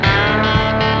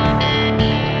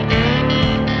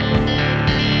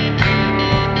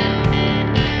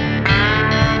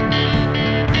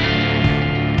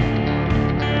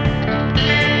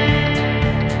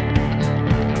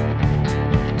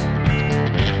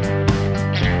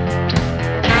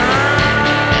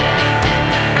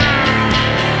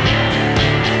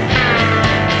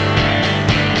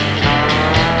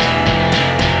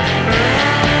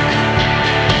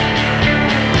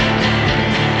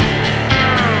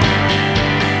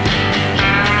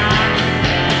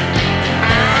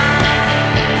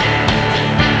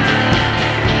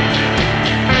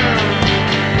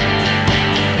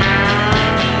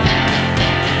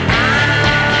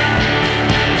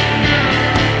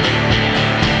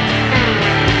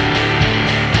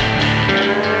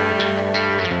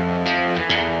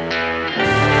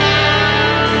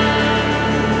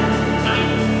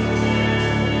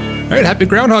All right, happy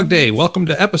Groundhog Day. Welcome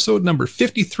to episode number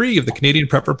 53 of the Canadian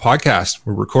Prepper Podcast.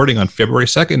 We're recording on February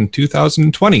 2nd,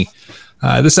 2020.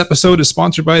 This episode is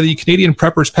sponsored by the Canadian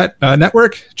Preppers Pet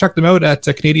Network. Check them out at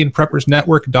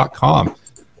CanadianPreppersNetwork.com.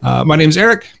 My name is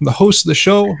Eric. I'm the host of the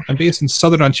show. I'm based in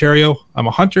Southern Ontario. I'm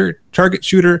a hunter, target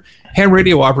shooter, ham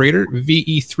radio operator,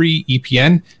 VE3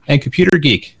 EPN, and computer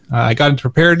geek. I got into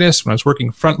preparedness when I was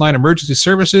working frontline emergency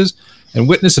services and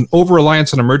witnessed an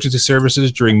over-reliance on emergency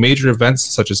services during major events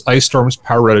such as ice storms,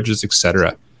 power outages,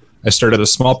 etc. I started a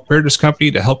small preparedness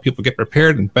company to help people get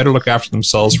prepared and better look after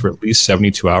themselves for at least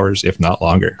 72 hours, if not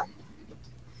longer.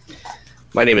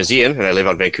 My name is Ian, and I live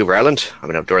on Vancouver Island. I'm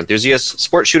an outdoor enthusiast,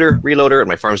 sport shooter, reloader, and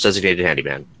my farm's designated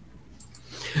handyman.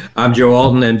 I'm Joe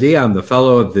Alton, MD. I'm the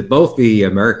fellow of both the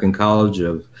American College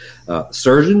of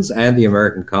Surgeons and the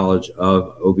American College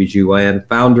of OBGYN,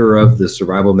 founder of the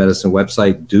survival medicine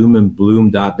website,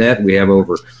 doomandbloom.net. We have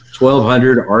over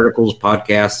 1,200 articles,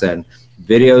 podcasts, and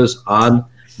videos on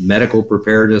medical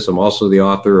preparedness. I'm also the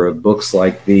author of books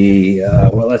like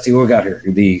let's see what we got here.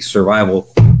 The Survival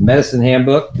Medicine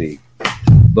Handbook, the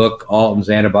book Alton's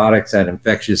Antibiotics and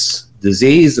Infectious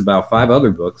Disease, about 5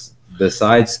 other books.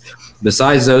 Besides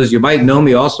those, you might know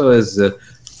me also as the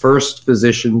first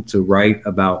physician to write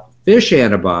about fish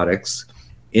antibiotics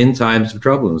in times of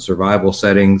trouble in survival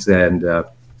settings, and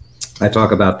I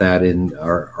talk about that in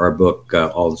our book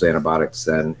Alton's Antibiotics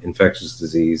and Infectious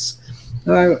Disease,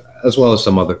 as well as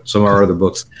some of our other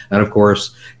books. And of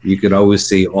course, you can always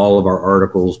see all of our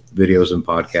articles, videos, and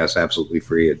podcasts absolutely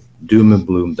free at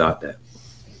doomandbloom.net.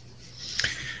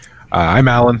 I'm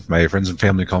Alan. My friends and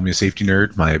family call me a safety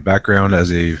nerd. My background as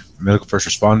a medical first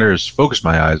responder has focused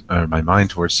my mind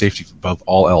towards safety above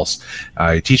all else.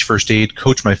 I teach first aid,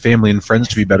 coach my family and friends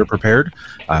to be better prepared.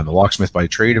 I'm a locksmith by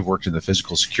trade. I've worked in the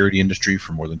physical security industry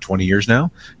for more than 20 years now,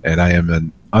 and I am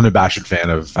an unabashed fan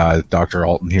of Dr.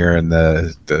 Alton here, and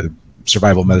the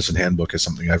Survival Medicine Handbook is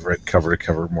something I've read cover to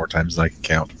cover more times than I can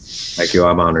count. Thank you.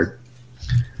 I'm honored.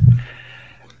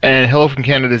 And hello from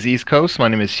Canada's East Coast. My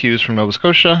name is Hughes from Nova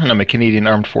Scotia, and I'm a Canadian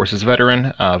Armed Forces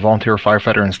veteran, volunteer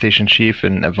firefighter and station chief,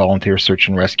 and a volunteer search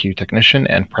and rescue technician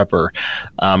and prepper.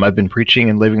 I've been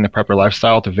preaching and living the prepper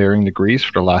lifestyle to varying degrees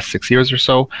for the last 6 years or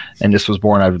so, and this was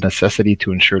born out of necessity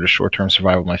to ensure the short-term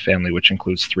survival of my family, which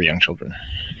includes 3 young children.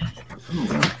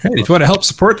 Hey, if you want to help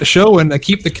support the show and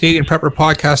keep the Canadian Prepper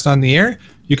Podcast on the air,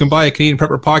 you can buy a Canadian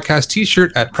Prepper Podcast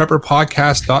t-shirt at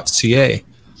prepperpodcast.ca.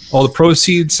 All the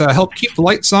proceeds help keep the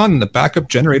lights on and the backup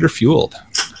generator fueled.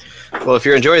 Well, if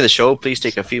you're enjoying the show, please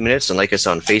take a few minutes and like us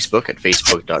on Facebook at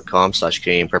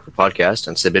facebook.com/Canadian Prepper Podcast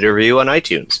and submit a review on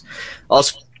iTunes.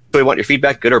 Also, we want your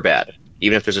feedback, good or bad.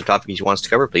 Even if there's a topic you want us to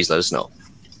cover, please let us know. All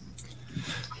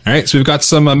right, so we've got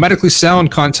some medically sound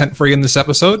content for you in this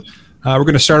episode. We're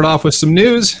going to start off with some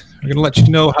news. We're going to let you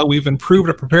know how we've improved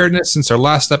our preparedness since our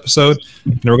last episode.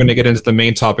 And we're going to get into the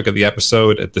main topic of the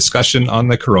episode, a discussion on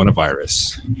the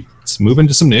coronavirus. Let's move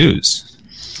into some news.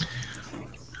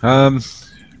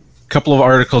 Couple of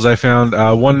articles I found.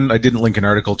 One, I didn't link an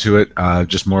article to it,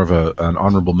 just more of an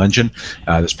honorable mention.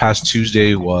 This past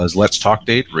Tuesday was Let's Talk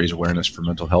Day to raise awareness for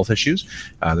mental health issues.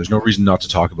 There's no reason not to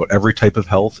talk about every type of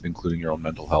health, including your own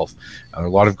mental health. There are a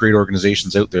lot of great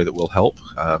organizations out there that will help.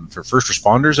 For first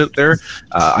responders out there,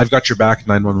 I've Got Your Back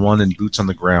 911 and Boots on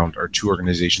the Ground are 2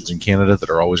 organizations in Canada that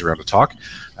are always around to talk.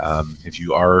 If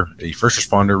you are a first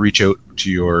responder, reach out to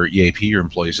your EAP, your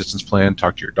Employee Assistance Plan,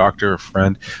 talk to your doctor, a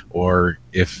friend, or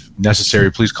if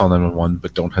necessary, please call 911,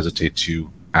 but don't hesitate to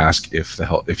ask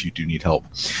if you do need help.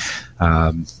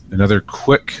 Another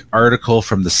quick article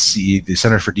from the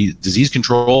Center for Disease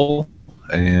Control,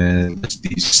 and it's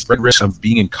the spread risk of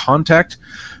being in contact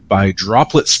by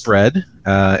droplet spread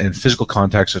and physical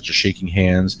contact, such as shaking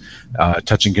hands,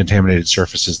 touching contaminated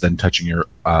surfaces, then touching your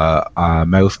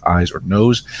mouth, eyes, or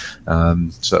nose.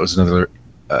 So that was another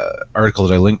article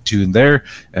that I linked to in there.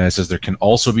 It says there can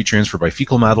also be transferred by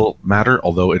fecal matter,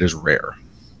 although it is rare.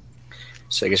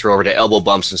 So I guess we're over to elbow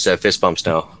bumps instead of fist bumps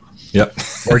now. Yep.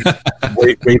 Or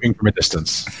waving from a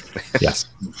distance. Yes.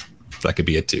 That could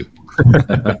be it too.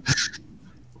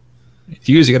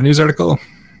 Hughes, you got a news article?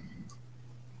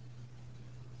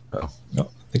 Oh. No,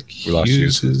 I think we lost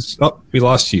Hughes. We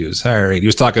lost Hughes. All right. He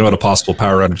was talking about a possible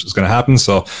power outage that's going to happen,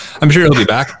 so I'm sure he'll be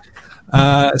back.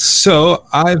 So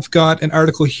I've got an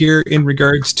article here in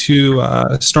regards to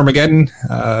Stormageddon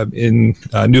in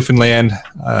Newfoundland.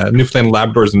 Newfoundland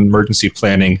Labrador's emergency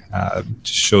planning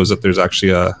shows that there's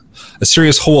actually a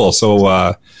serious hole.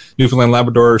 So Newfoundland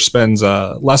Labrador spends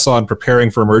less on preparing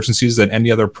for emergencies than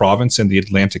any other province in the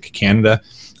Atlantic Canada.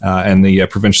 And the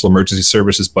provincial emergency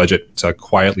services budget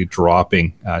quietly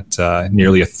dropping at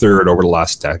nearly a third over the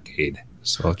last decade.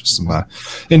 So just some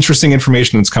interesting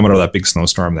information that's coming out of that big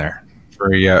snowstorm there.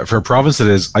 For a province that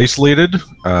is isolated,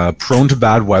 prone to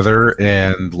bad weather,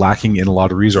 and lacking in a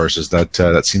lot of resources,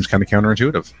 that seems kind of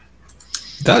counterintuitive.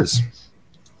 It does.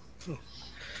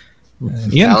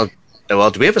 Yeah. Well,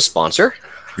 do we have a sponsor?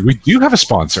 We do have a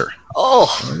sponsor.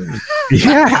 Oh,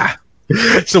 yeah.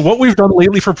 So what we've done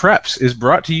lately for preps is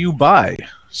brought to you by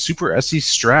Super SE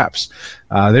Straps.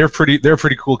 They're a pretty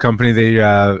cool company.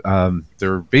 They're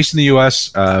based in the U.S.,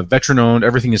 veteran owned.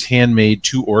 Everything is handmade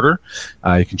to order.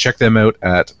 You can check them out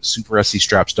at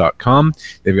supersestraps.com.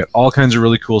 They've got all kinds of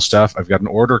really cool stuff. I've got an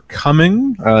order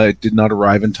coming. It did not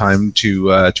arrive in time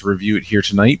to review it here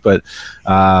tonight, but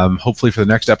hopefully for the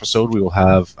next episode we will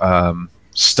have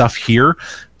stuff here.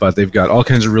 But they've got all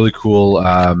kinds of really cool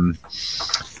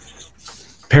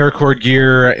paracord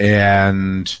gear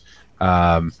and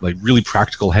like really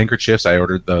practical handkerchiefs. I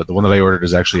ordered the one that I ordered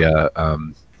is actually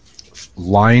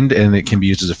lined, and it can be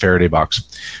used as a Faraday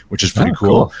box, which is pretty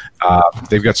cool.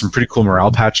 They've got some pretty cool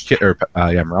morale patch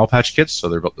kits. So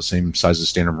they're about the same size as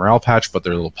standard morale patch, but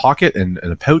they're a little pocket and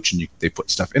a pouch, and they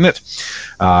put stuff in it.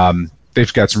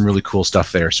 They've got some really cool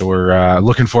stuff there. So we're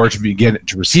looking forward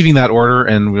to receiving that order,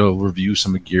 and we'll review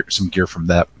some gear from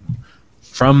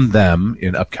them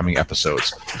in upcoming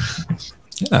episodes.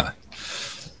 Yeah.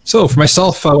 So for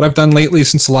myself, what I've done lately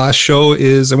since the last show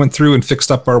is I went through and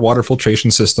fixed up our water filtration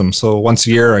system. So once a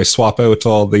year, I swap out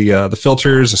all the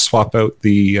filters, I swap out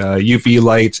the UV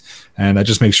light, and I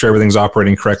just make sure everything's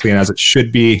operating correctly and as it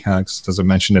should be. As I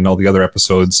mentioned in all the other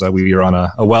episodes, we are on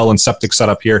a well and septic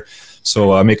setup here.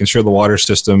 So making sure the water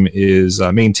system is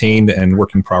maintained and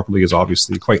working properly is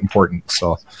obviously quite important.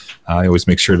 So I always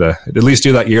make sure to at least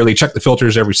do that yearly. Check the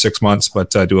filters every 6 months, but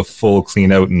do a full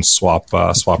clean out and swap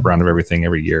around of everything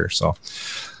every year. So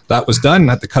that was done.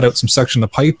 I had to cut out some section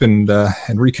of pipe and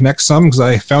reconnect some because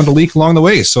I found a leak along the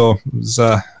way. So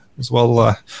it was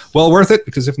well worth it,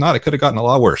 because if not, it could have gotten a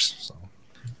lot worse. So.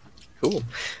 Cool.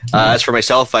 As for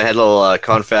myself, I had a little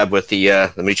confab with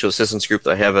the mutual assistance group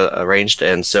that I have arranged,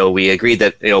 and so we agreed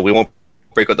that we won't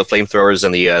break out the flamethrowers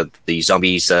and the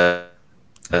zombies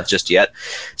just yet.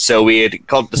 So we had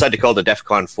decided to call it the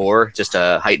DEFCON 4, just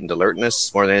a heightened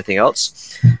alertness more than anything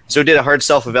else. So we did a hard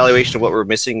self-evaluation of what we're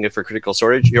missing for critical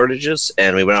shortages,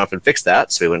 and we went off and fixed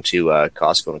that. So we went to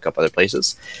Costco and a couple other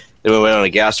places. Then we went on a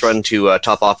gas run to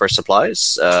top off our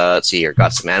supplies. Let's see here,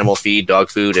 got some animal feed,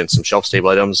 dog food, and some shelf-stable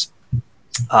items.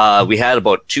 We had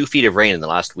about 2 feet of rain in the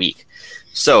last week.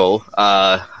 So,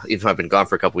 even though I've been gone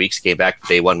for a couple weeks, came back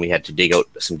day one, we had to dig out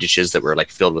some ditches that were like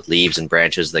filled with leaves and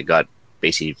branches that got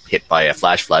basically hit by a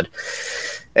flash flood.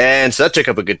 And so that took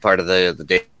up a good part of the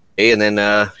day. And then,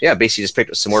 basically just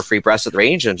picked up some more free brass at the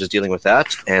range and just dealing with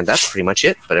that. And that's pretty much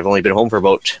it. But I've only been home for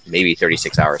about maybe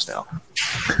 36 hours now.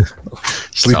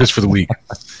 Sleep is for the weak.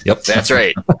 Yep. That's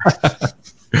right.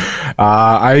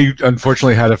 I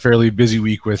unfortunately had a fairly busy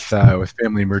week with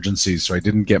family emergencies, so I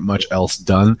didn't get much else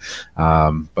done.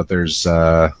 But there's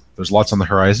lots on the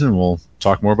horizon, and we'll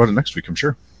talk more about it next week, I'm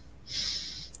sure.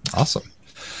 Awesome.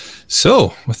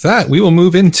 So with that, we will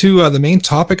move into the main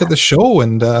topic of the show,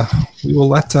 and we will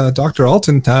let Dr.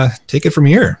 Alton take it from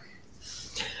here.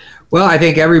 Well, I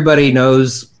think everybody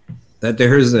knows that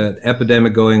there's an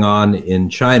epidemic going on in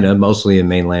China, mostly in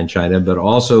mainland China, but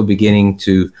also beginning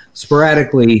to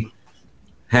sporadically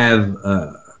have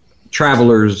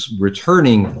travelers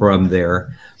returning from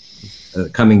there,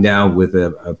 coming down with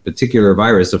a particular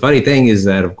virus. The funny thing is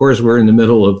that, of course, we're in the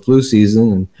middle of flu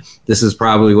season, and this is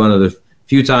probably one of the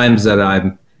few times that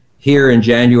I'm here in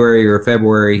January or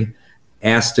February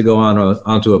asked to go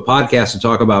onto a podcast to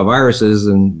talk about viruses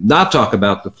and not talk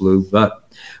about the flu, but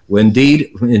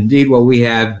indeed what we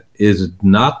have is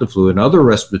not the flu, another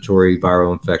respiratory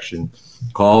viral infection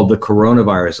called the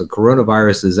coronavirus. The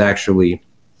coronavirus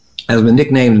has been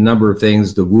nicknamed a number of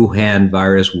things, the Wuhan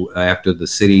virus, after the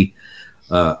city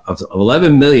of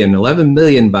 11 million. 11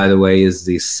 million, by the way, is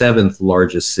the 7th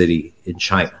largest city in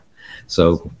China.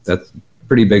 So that's a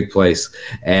pretty big place.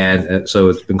 And so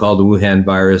it's been called the Wuhan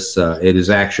virus. It is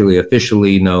actually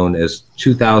officially known as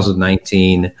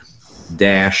 2019-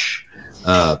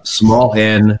 small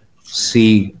n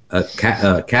c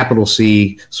capital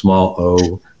C small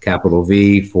o capital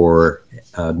V for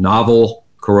novel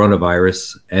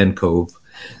coronavirus nCoV.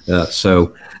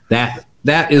 So that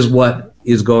is what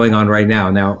is going on right now.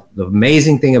 Now the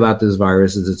amazing thing about this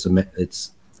virus is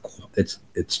its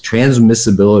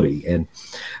transmissibility, and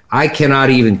I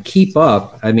cannot even keep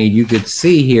up. I mean, you could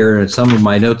see here in some of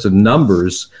my notes of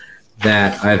numbers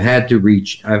that I've had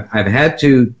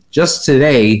to just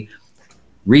today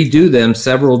redo them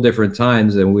several different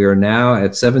times, and we are now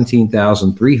at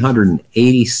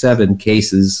 17,387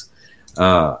 cases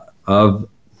of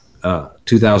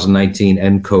 2019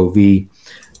 nCoV.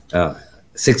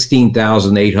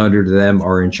 16,800 of them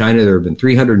are in China. There have been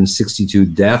 362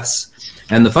 deaths.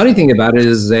 And the funny thing about it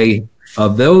is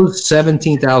of those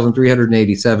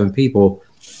 17,387 people,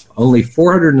 only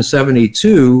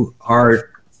 472 are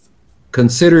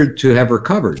considered to have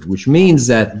recovered, which means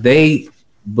that they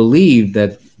believe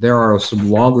that there are some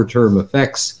longer term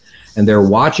effects, and they're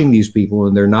watching these people,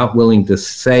 and they're not willing to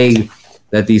say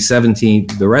that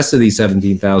the rest of these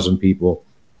 17,000 people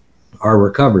are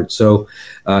recovered. So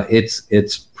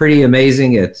it's pretty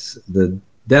amazing. The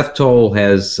death toll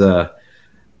has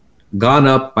gone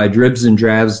up by dribs and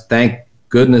drabs. Thank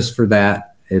goodness for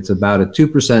that. It's about a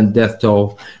 2% death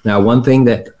toll. Now, one thing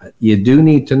that you do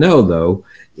need to know, though,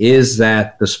 is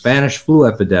that the Spanish flu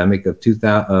epidemic of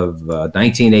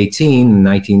 1918 and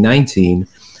 1919,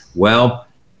 well,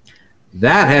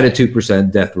 that had a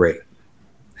 2% death rate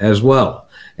as well.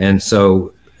 And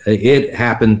so it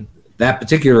happened, that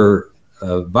particular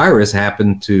virus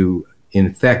happened to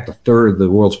infect a third of the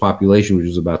world's population, which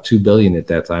was about 2 billion at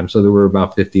that time. So there were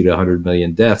about 50 to 100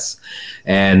 million deaths.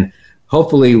 And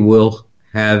hopefully we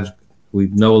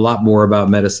know a lot more about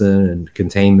medicine and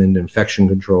containment, infection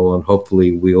control, and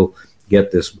hopefully we'll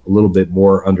get this a little bit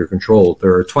more under control.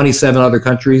 There are 27 other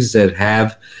countries that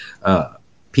have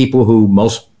people who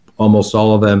almost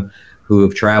all of them who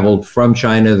have traveled from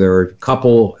China. There are a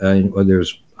couple,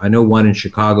 I know one in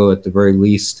Chicago at the very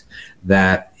least,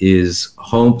 that is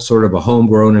sort of a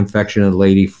homegrown infection. A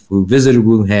lady who visited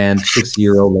Wuhan,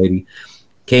 60-year-old lady,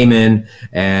 came in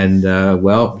and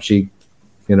she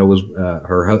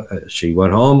she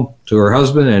went home to her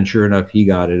husband, and sure enough, he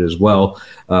got it as well.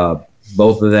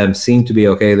 Both of them seem to be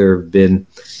okay. There have been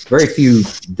very few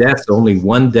deaths, only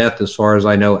one death as far as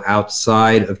I know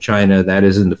outside of China. That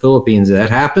is in the Philippines. That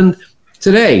happened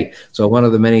today. So one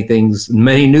of the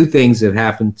many new things that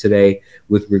happened today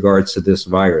with regards to this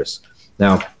virus.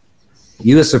 Now,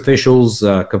 U.S. officials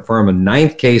confirm a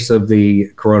 9th case of the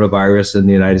coronavirus in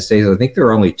the United States. I think there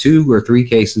are only 2 or 3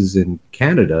 cases in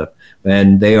Canada,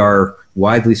 and they are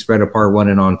widely spread apart, one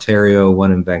in Ontario,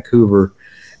 one in Vancouver.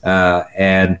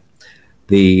 And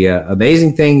the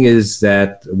amazing thing is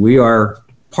that we are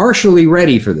partially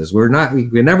ready for this. We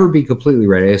can never be completely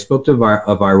ready. I spoke to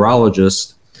a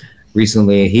virologist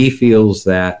recently, and he feels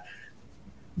that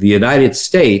the United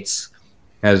States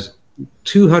has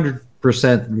 200%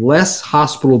 less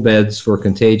hospital beds for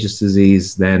contagious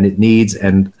disease than it needs,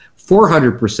 and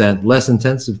 400% less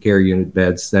intensive care unit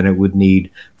beds than it would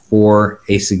need for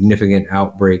a significant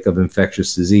outbreak of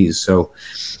infectious disease. So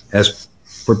as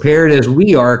prepared as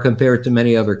we are compared to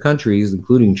many other countries,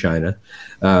 including China,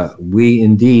 we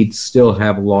indeed still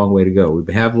have a long way to go.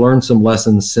 We have learned some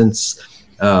lessons since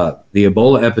the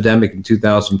Ebola epidemic in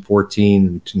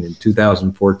 2014. In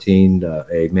 2014,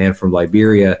 a man from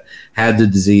Liberia had the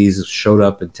disease, showed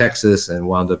up in Texas, and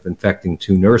wound up infecting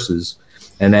 2 nurses.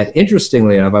 And that,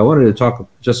 interestingly enough, I wanted to talk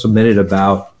just a minute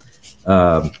about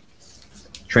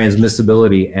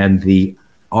transmissibility and the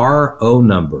RO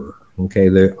number. Okay,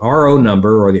 the RO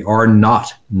number, or the R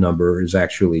naught number, is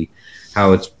actually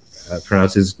how it's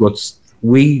pronounced. Is what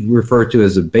we refer to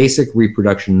as a basic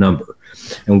reproduction number.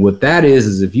 And what that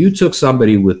is if you took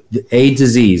somebody with a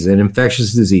disease, an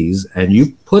infectious disease, and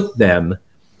you put them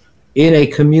in a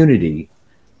community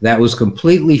that was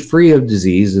completely free of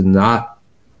disease and not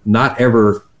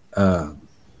ever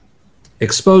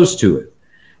exposed to it,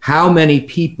 how many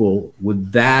people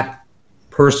would that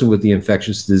person with the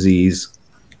infectious disease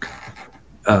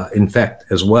infect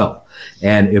as well?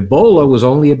 And Ebola was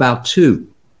only about 2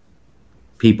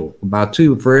 people, about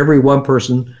 2 for every 1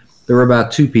 person. There were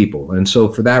about 2 people, and so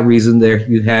for that reason, there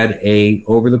you had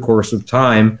over the course of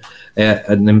time,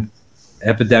 an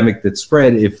epidemic that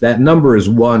spread. If that number is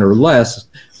 1 or less,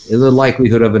 the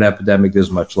likelihood of an epidemic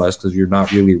is much less, because you're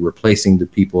not really replacing the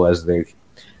people as they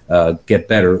get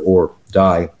better or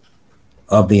die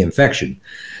of the infection.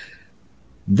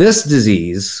 This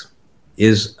disease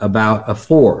is about a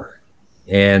 4,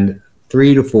 and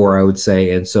 3 to 4, I would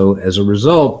say. And so as a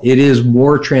result, it is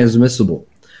more transmissible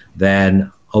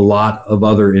than a lot of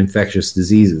other infectious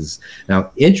diseases.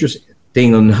 Now,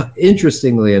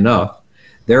 interestingly enough,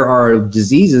 there are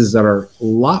diseases that are a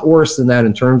lot worse than that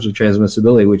in terms of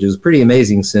transmissibility, which is pretty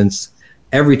amazing, since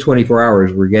every 24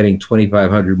 hours we're getting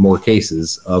 2,500 more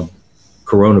cases of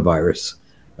coronavirus,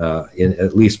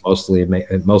 at least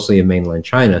mostly in mainland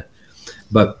China.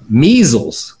 But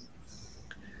measles,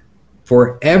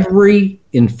 for every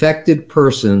infected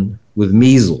person with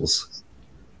measles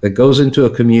that goes into a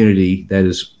community that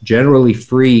is generally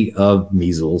free of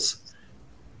measles,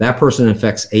 that person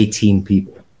infects 18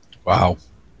 people. Wow.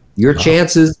 Your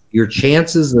chances your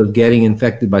chances of getting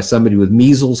infected by somebody with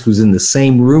measles who's in the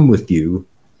same room with you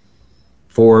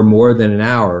for more than an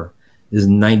hour is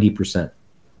 90%.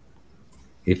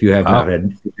 If you have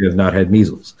not had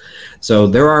measles. So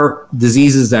there are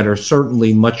diseases that are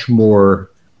certainly much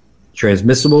more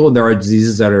transmissible, and there are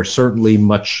diseases that are certainly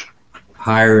much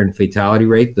higher in fatality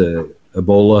rate. The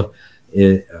Ebola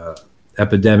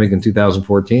epidemic in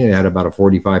 2014, it had about a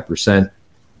 45%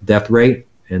 death rate,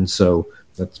 and so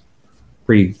that's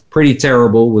pretty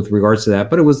terrible with regards to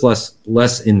that, but it was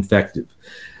less infective.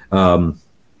 I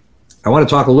want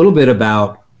to talk a little bit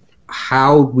about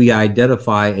how we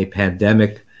identify a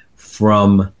pandemic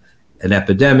from an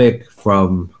epidemic,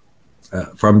 from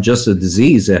just a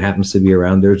disease that happens to be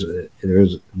around.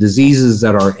 There's diseases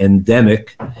that are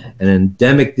endemic. An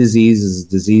endemic disease is a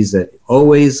disease that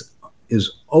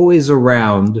is always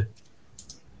around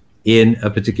in a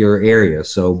particular area.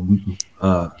 So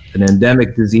an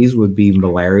endemic disease would be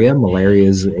malaria. Malaria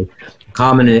is a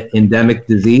common endemic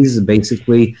disease.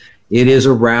 Basically, it is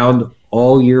around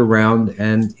all year round,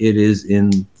 and it is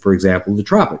in, for example, the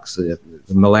tropics.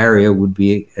 Malaria would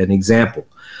be an example.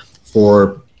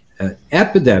 For an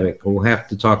epidemic, we'll have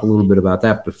to talk a little bit about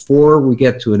that. Before we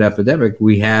get to an epidemic,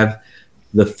 we have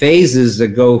the phases that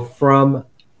go from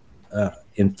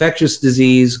infectious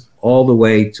disease all the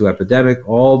way to epidemic,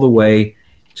 all the way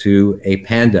to a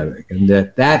pandemic. And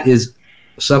that is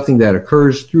something that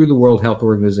occurs through the World Health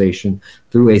Organization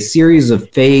through a series of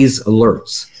phase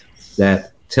alerts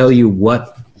that tell you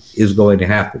what is going to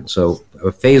happen. So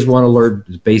a phase 1 alert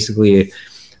is basically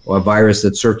a virus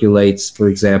that circulates, for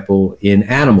example, in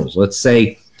animals. Let's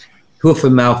say hoof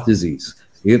and mouth disease.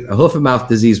 A hoof and mouth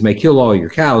disease may kill all your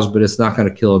cows, but it's not going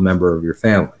to kill a member of your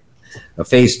family. A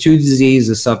phase 2 disease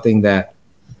is something that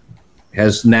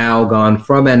has now gone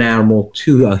from an animal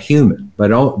to a human,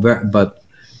 but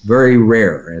very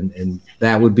rare, and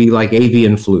that would be like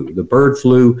avian flu. The bird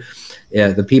flu,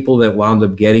 the people that wound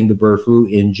up getting the bird flu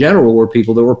in general were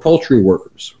people that were poultry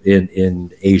workers in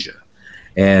Asia.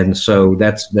 And so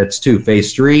that's 2.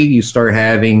 Phase 3, you start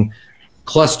having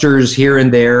clusters here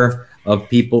and there of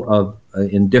people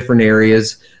in different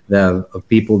areas of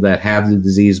people that have the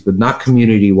disease, but not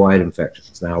community-wide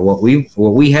infections. Now, what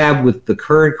we have with the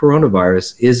current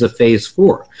coronavirus is a phase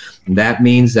 4. And that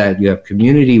means that you have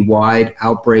community-wide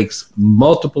outbreaks,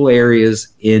 multiple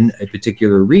areas in a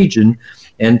particular region,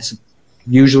 and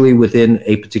usually within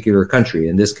a particular country.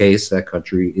 In this case, that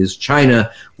country is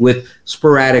China, with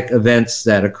sporadic events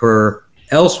that occur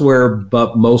elsewhere,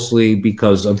 but mostly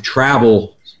because of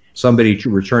travel, somebody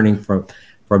returning from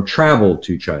travel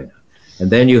to China. And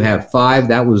then you have 5,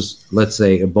 that was, let's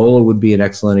say, Ebola would be an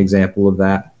excellent example of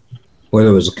that, where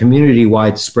there was a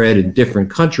community-wide spread in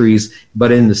different countries,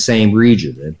 but in the same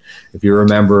region. And if you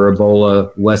remember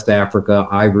Ebola, West Africa,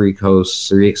 Ivory Coast,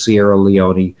 Sierra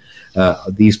Leone,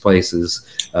 these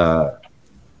places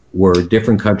were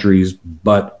different countries,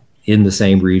 but in the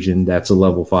same region. That's a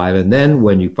level 5. And then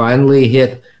when you finally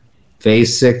hit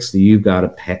phase 6, you've got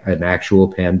an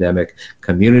actual pandemic,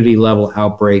 community-level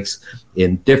outbreaks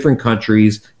in different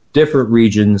countries, different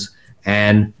regions,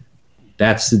 and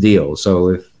that's the deal. So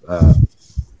if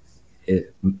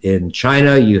in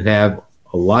China you have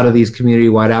a lot of these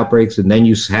community-wide outbreaks, and then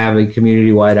you have a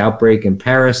community-wide outbreak in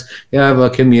Paris, you have a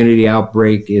community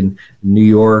outbreak in New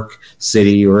York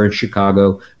City or in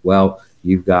Chicago, well,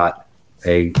 you've got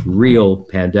a real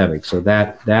pandemic. So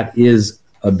that is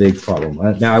a big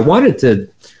problem. Now, I wanted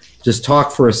to just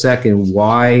talk for a second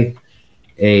why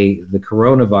the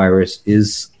coronavirus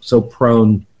is so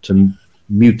prone to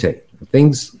mutate.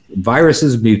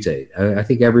 Viruses mutate. I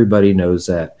think everybody knows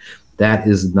that. That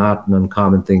is not an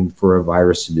uncommon thing for a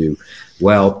virus to do.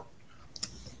 Well,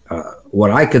 what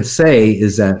I could say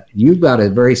is that you've got a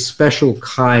very special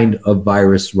kind of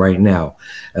virus right now.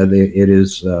 It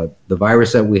is the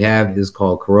virus that we have is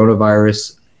called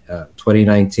coronavirus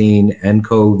 2019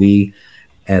 nCoV,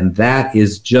 and that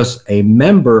is just a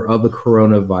member of the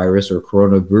coronavirus or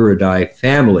Coronaviridae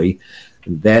family.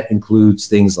 That includes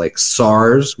things like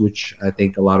SARS, which I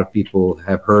think a lot of people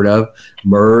have heard of.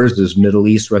 MERS is Middle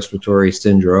East Respiratory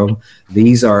Syndrome.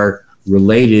 These are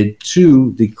related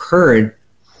to the current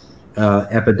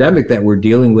epidemic that we're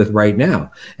dealing with right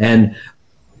now. And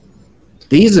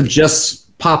these have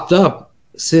just popped up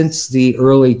since the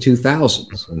early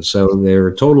 2000s. And so there are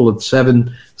a total of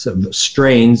 7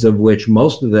 strains, of which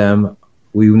most of them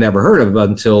we've never heard of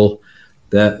until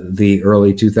the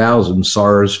early 2000s.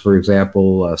 SARS, for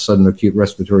example, sudden acute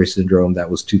respiratory syndrome, that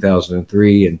was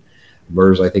 2003, and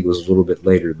MERS, I think, was a little bit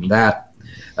later than that.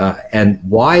 And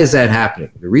why is that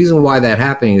happening? The reason why that's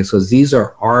happening is because these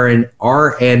are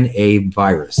RNA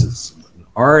viruses.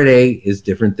 RNA is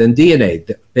different than DNA.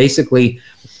 Basically,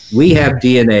 we have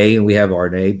DNA and we have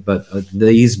RNA, but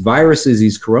these viruses,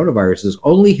 these coronaviruses,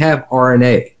 only have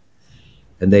RNA,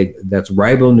 and that's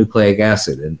ribonucleic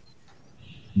acid, and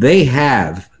they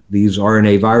have, these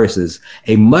RNA viruses,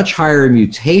 a much higher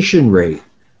mutation rate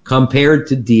compared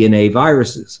to DNA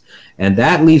viruses, and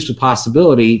that leaves the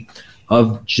possibility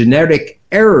of genetic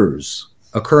errors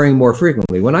occurring more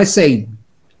frequently. When I say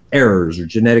errors or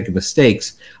genetic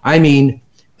mistakes, I mean,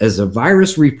 as a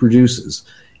virus reproduces,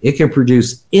 it can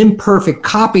produce imperfect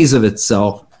copies of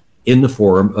itself in the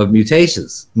form of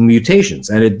mutations,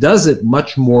 and it does it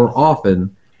much more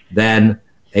often than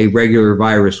a regular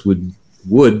virus would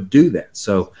do that.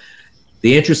 So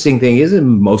the interesting thing is,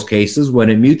 in most cases, when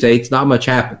it mutates, not much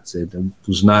happens. It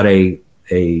was not a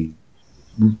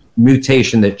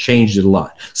mutation that changed it a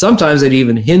lot. Sometimes it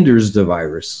even hinders the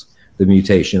virus, the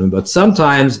mutation, but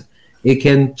sometimes it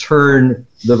can turn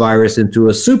the virus into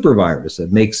a super virus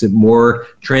that makes it more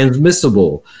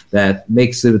transmissible, that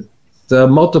makes it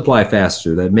multiply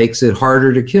faster, that makes it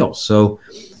harder to kill. So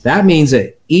that means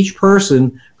that each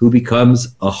person who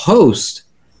becomes a host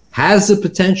has the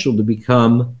potential to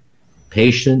become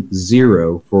patient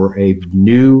zero for a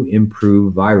new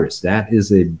improved virus. That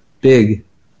is a big,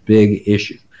 big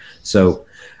issue. So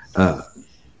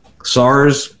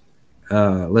SARS,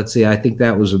 let's see, I think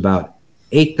that was about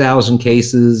 8,000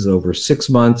 cases over 6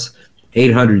 months,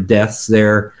 800 deaths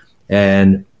there.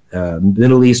 And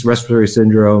Middle East respiratory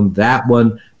syndrome, that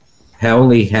one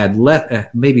only had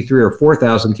maybe 3,000 or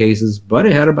 4,000 cases, but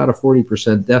it had about a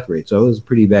 40% death rate. So it was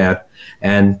pretty bad.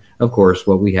 And of course,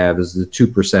 what we have is the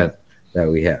 2% that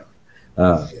we have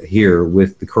here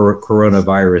with the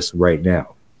coronavirus right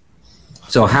now.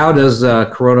 So how does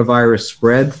coronavirus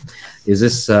spread? Is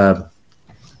this, have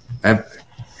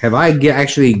I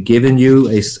actually given you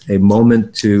a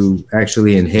moment to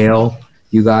actually inhale,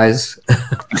 you guys?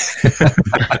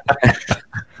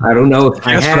 I don't know if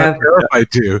I have. I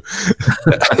do.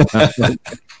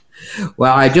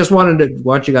 Well, I just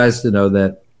want you guys to know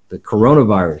that the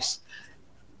coronavirus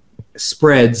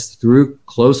spreads through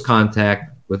close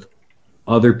contact with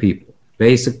other people.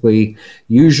 Basically,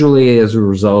 usually as a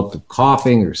result of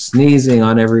coughing or sneezing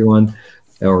on everyone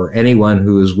or anyone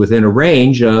who is within a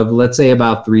range of, let's say,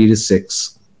 about 3 to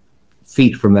 6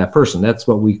 feet from that person. That's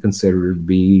what we consider to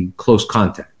be close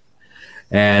contact.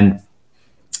 And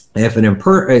if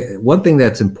one thing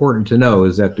that's important to know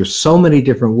is that there's so many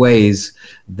different ways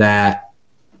that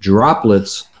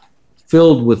droplets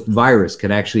filled with virus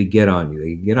can actually get on you.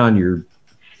 They can get on your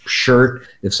shirt.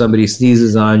 If somebody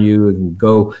sneezes on you, it can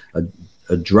go,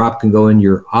 a drop can go in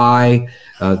your eye.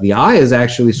 The eye is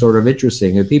actually sort of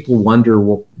interesting. And people wonder,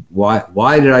 well,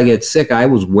 why did I get sick? I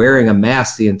was wearing a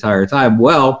mask the entire time.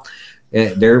 Well,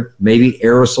 there may be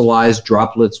aerosolized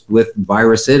droplets with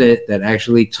virus in it that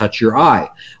actually touch your eye.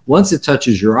 Once it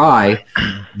touches your eye,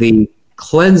 the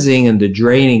cleansing and the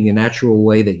draining, the natural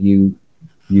way that you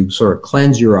sort of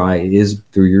cleanse your eye is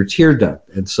through your tear duct.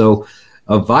 And so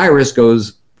a virus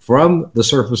goes from the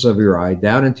surface of your eye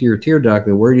down into your tear duct.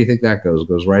 And where do you think that goes? It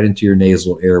goes right into your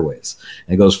nasal airways.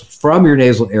 And it goes from your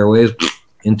nasal airways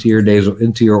into your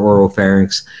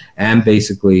oropharynx. And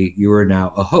basically you are now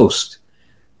a host.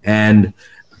 And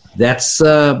that's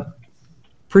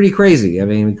pretty crazy. I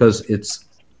mean, because it's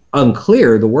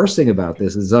unclear. The worst thing about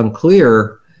this is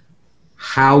unclear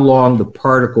how long the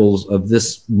particles of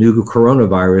this new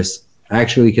coronavirus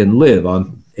actually can live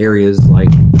on areas like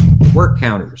work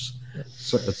counters,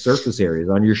 surface areas,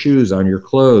 on your shoes, on your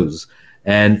clothes.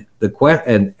 And the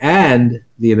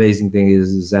amazing thing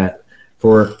is that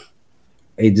for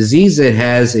a disease that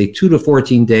has a 2 to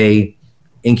 14 day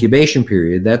incubation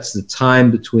period, that's the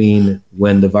time between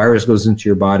when the virus goes into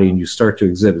your body and you start to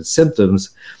exhibit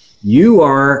symptoms, you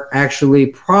are actually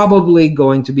probably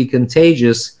going to be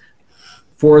contagious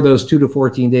for those 2 to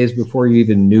 14 days before you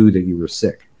even knew that you were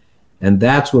sick. And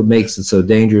that's what makes it so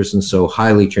dangerous and so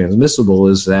highly transmissible,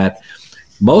 is that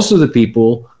most of the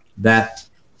people that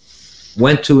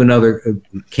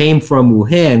came from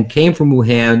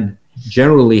Wuhan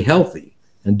generally healthy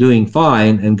and doing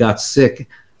fine, and got sick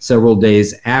several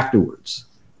days afterwards,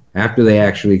 after they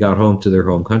actually got home to their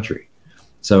home country.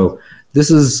 So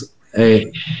this is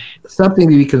something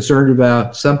to be concerned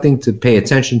about, something to pay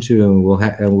attention to, and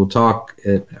we'll talk.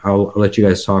 I'll let you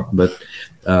guys talk, but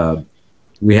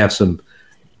we have some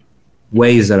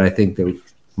ways that I think that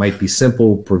might be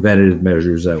simple preventative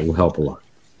measures that will help a lot.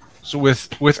 So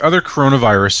with other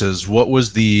coronaviruses, what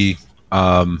was the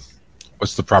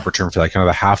what's the proper term for that? Kind of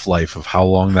the half-life of how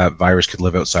long that virus could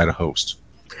live outside a host?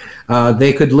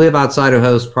 They could live outside a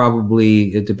house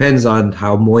probably. It depends on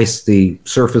how moist the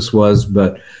surface was,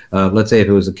 but let's say if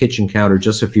it was a kitchen counter,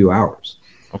 just a few hours.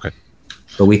 Okay.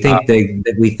 But we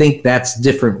think that's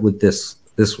different with this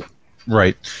one.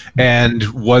 Right. And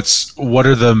what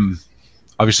are the?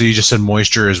 Obviously, you just said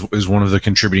moisture is one of the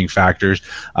contributing factors.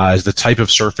 Is the type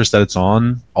of surface that it's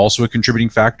on also a contributing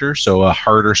factor? So a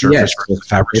harder surface versus a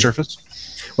fabric surface?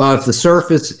 Well, if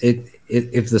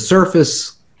the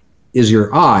surface is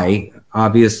your eye,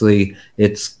 obviously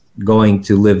it's going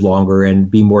to live longer and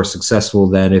be more successful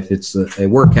than if it's a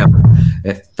work counter.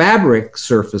 If fabric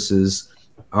surfaces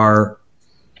are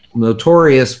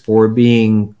notorious for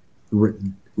being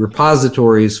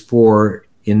repositories for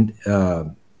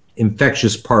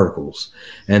infectious particles.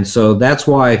 And so that's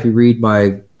why if you read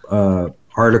my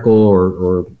article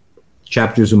or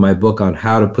chapters in my book on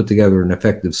how to put together an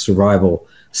effective survival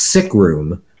sick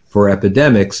room for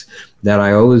epidemics, that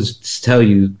I always tell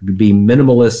you to be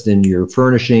minimalist in your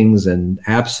furnishings and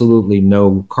absolutely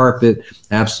no carpet,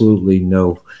 absolutely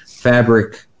no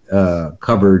fabric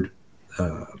covered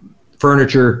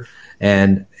furniture.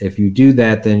 And if you do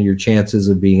that, then your chances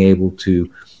of being able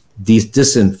to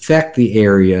disinfect the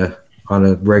area on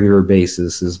a regular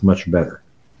basis is much better.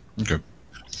 Okay.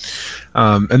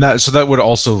 And that would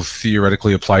also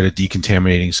theoretically apply to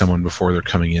decontaminating someone before they're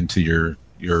coming into your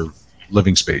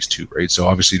living space too, right? So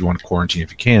obviously you want to quarantine if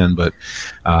you can, but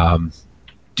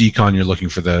decon, you're looking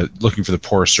for the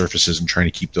porous surfaces and trying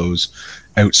to keep those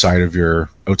outside of your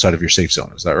safe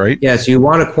zone. Is that right? Yes, you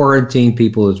want to quarantine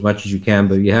people as much as you can,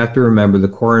 but you have to remember the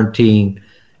quarantine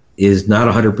is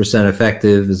not 100%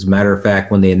 effective. As a matter of fact,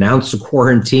 when they announced the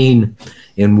quarantine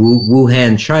in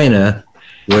Wuhan, China,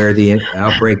 where the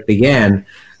outbreak began,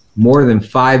 more than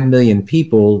 5 million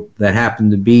people that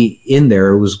happened to be in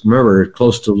there. It was, remember,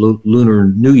 close to Lunar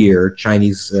New Year,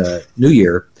 Chinese New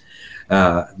Year.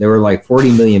 There were like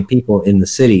 40 million people in the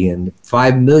city, and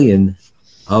 5 million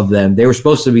of them, they were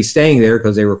supposed to be staying there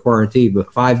because they were quarantined,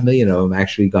 but 5 million of them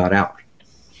actually got out.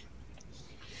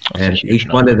 And each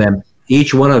one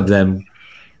of them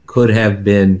could have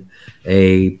been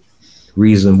a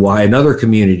reason why another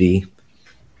community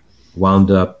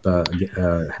wound up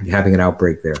having an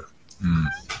outbreak there.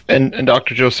 And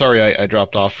Dr. Joe, sorry I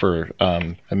dropped off for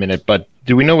a minute, but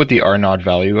do we know what the R0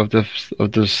 value of this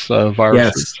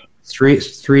virus is?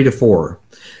 Yes, 3 to 4.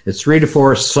 It's 3 to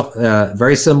 4,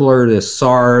 very similar to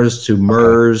SARS, to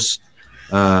MERS,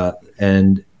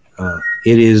 and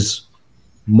it is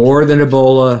more than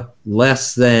Ebola,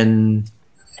 less than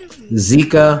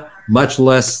Zika, much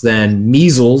less than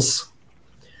measles,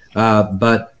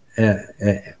 but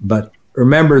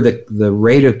remember that the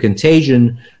rate of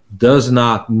contagion does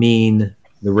not mean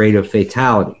the rate of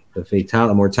fatality.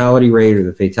 The mortality rate or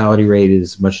the fatality rate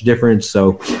is much different.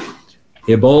 So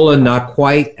Ebola, not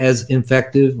quite as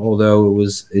infective, although it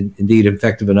was indeed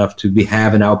effective enough to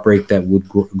have an outbreak that would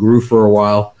grew for a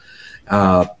while,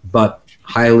 but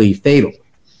highly fatal.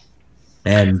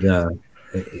 And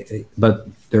but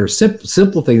there are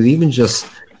simple things, even just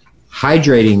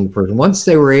hydrating the person. Once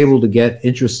they were able to get,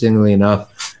 interestingly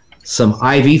enough, some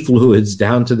IV fluids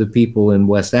down to the people in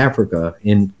West Africa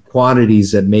in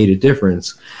quantities that made a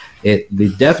difference,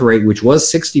 the death rate, which was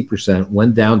 60%,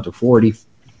 went down to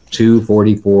 42,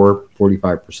 44,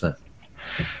 45%.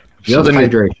 So then,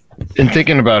 hydration. in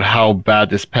thinking about how bad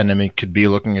this pandemic could be,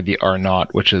 looking at the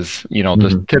R0, which is,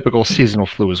 the typical seasonal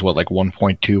flu is what, like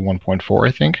 1.2, 1.4,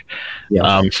 I think.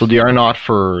 Yeah. So the R0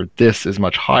 for this is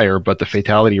much higher, but the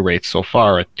fatality rate so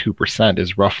far at 2%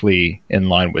 is roughly in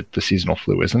line with the seasonal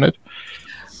flu, isn't it?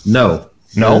 No.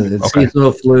 Okay.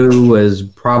 Seasonal flu is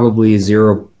probably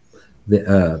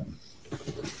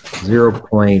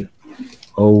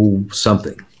 0.0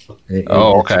 something.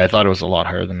 Okay. I thought it was a lot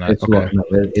higher than that. It's lower. No,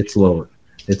 it's lower.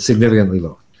 It's significantly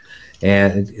lower.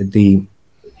 And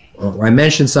I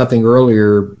mentioned something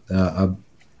earlier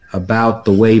about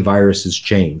the way viruses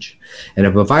change. And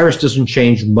if a virus doesn't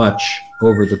change much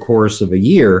over the course of a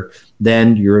year,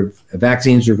 then your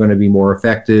vaccines are going to be more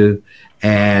effective,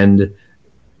 and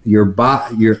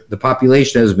the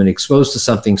population has been exposed to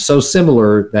something so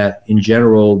similar that in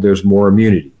general there's more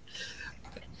immunity.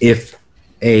 If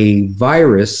a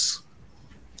virus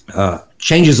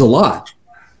changes a lot,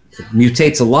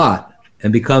 mutates a lot,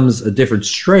 and becomes a different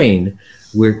strain,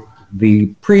 where the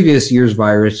previous year's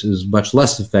virus is much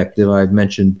less effective. I've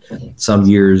mentioned some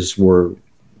years where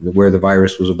the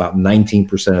virus was about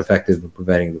 19% effective in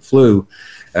preventing the flu,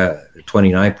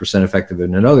 29% effective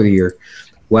in another year.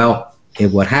 Well,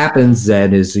 what happens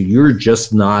then is that you're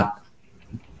just not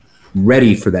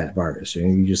ready for that virus.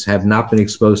 You just have not been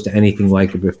exposed to anything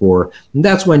like it before. And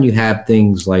that's when you have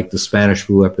things like the Spanish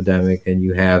flu epidemic, and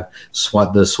you have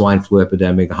the swine flu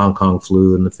epidemic, Hong Kong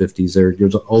flu in the 50s.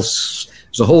 There's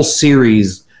a whole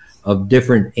series of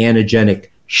different antigenic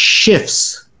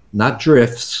shifts, not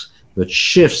drifts, but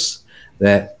shifts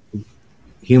that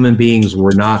human beings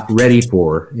were not ready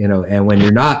for. And when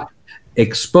you're not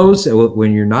exposed,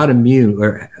 when you're not immune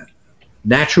or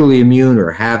naturally immune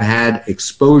or have had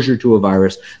exposure to a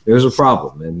virus, there's a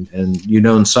problem. And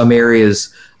in some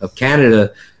areas of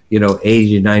Canada,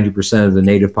 80 to 90% of the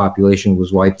native population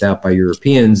was wiped out by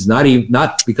Europeans,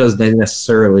 not because they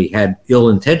necessarily had ill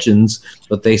intentions,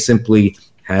 but they simply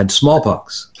had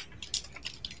smallpox.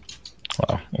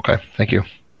 Wow. Okay. Thank you.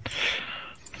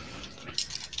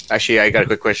 Actually, I got a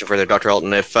quick question for you, Dr.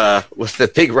 Alton. If with the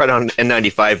big run on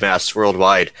N95 masks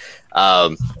worldwide,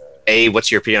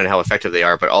 what's your opinion on how effective they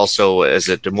are? But also, is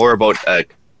it more about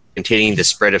containing the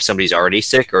spread if somebody's already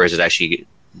sick, or is it actually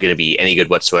going to be any good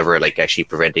whatsoever, like actually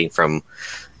preventing from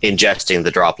ingesting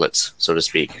the droplets, so to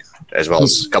speak, as well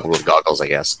as coupled with goggles, I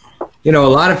guess? A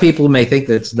lot of people may think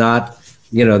that it's not,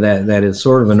 that it's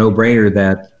sort of a no-brainer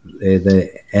that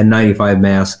the N95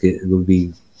 mask would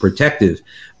be protective.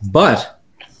 But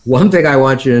one thing I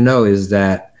want you to know is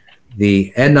that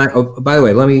the N9. Oh, by the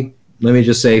way, let me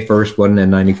just say first what an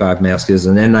N95 mask is.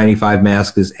 An N95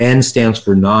 mask is N stands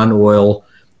for non-oil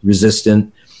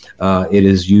resistant. It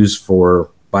is used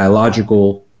for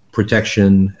biological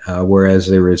protection, whereas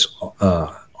there is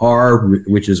R,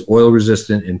 which is oil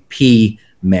resistant, and P,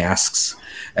 masks,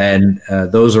 and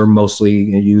those are mostly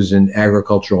used in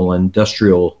agricultural and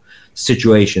industrial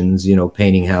situations,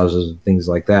 painting houses and things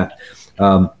like that.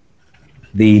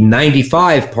 The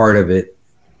 95 part of it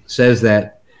says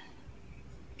that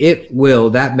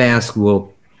that mask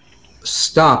will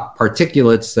stop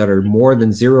particulates that are more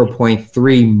than 0.3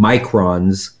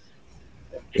 microns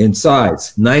in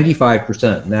size,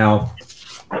 95%. Now,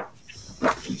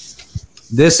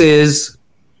 this is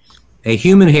a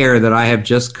human hair that I have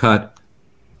just cut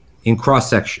in cross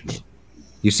section.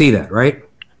 You see that, right?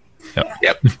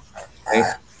 Yep.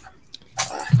 Okay.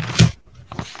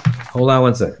 Hold on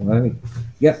one second.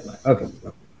 Okay.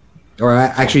 Or I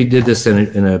actually did this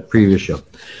in a previous show.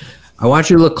 I want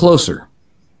you to look closer.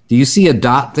 Do you see a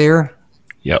dot there?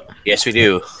 Yep. Yes, we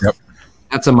do. Yep.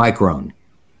 That's a micron.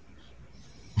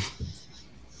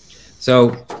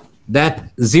 So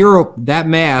that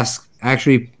mask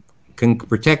actually can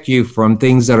protect you from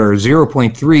things that are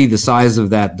 0.3 the size of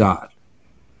that dot.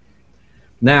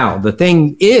 Now, the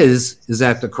thing is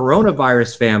that the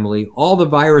coronavirus family, all the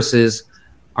viruses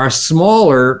are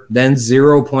smaller than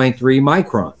 0.3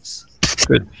 microns.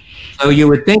 Good. So you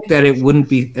would think that it wouldn't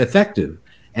be effective.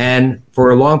 And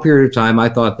for a long period of time, I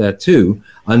thought that too,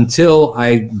 until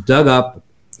I dug up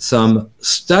some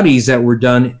studies that were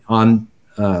done on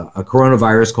a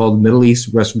coronavirus called Middle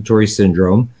East Respiratory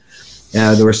Syndrome.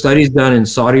 There were studies done in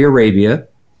Saudi Arabia,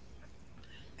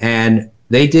 and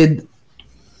they did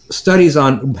studies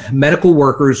on medical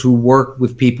workers who worked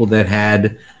with people that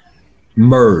had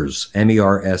MERS,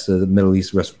 M-E-R-S, the Middle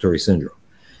East Respiratory Syndrome.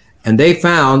 And they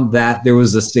found that there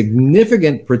was a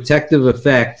significant protective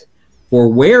effect for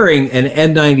wearing an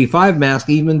N95 mask,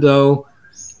 even though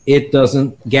it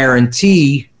doesn't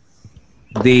guarantee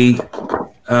the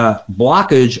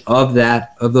blockage of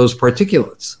those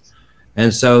particulates.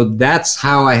 And so that's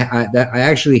how I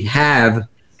actually have,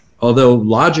 although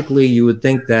logically you would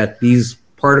think that these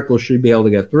particles should be able to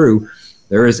get through,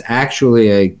 there is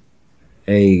actually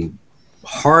there's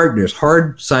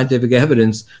hard scientific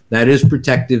evidence that is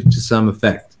protective to some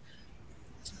effect.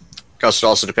 It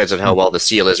also depends on how well the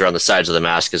seal is around the sides of the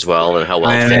mask as well, and how well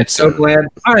it fits.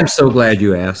 I'm so glad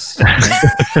you asked.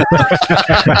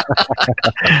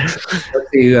 Let's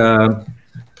see,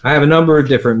 I have a number of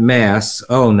different masks.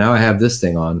 Oh, now I have this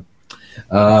thing on.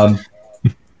 Well,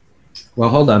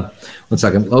 hold on one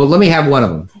second. Oh, let me have one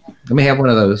of them. Let me have one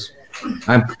of those.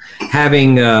 I'm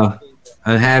having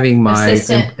my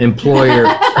employer.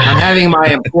 I'm having my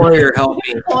employer help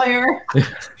me. Employer. Hi,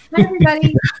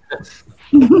 everybody.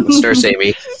 Nurse Amy.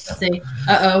 Let's see.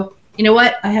 Uh-oh. You know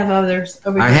what? I have others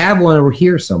over here. I have one over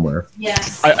here somewhere.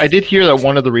 Yes. I did hear that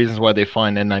one of the reasons why they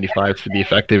find N95s to be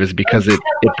effective is because it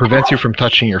prevents you from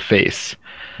touching your face.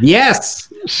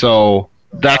 Yes. So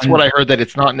that's what I heard, that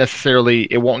it won't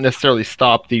necessarily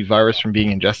stop the virus from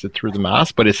being ingested through the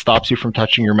mask, but it stops you from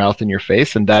touching your mouth and your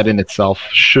face, and that in itself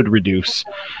should reduce.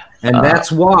 And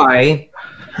that's why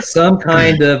some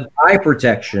kind of eye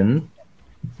protection,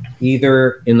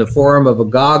 either in the form of a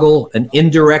goggle, an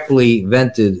indirectly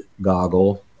vented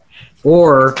goggle,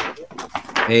 or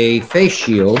a face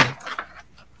shield,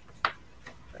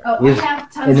 Oh, is, I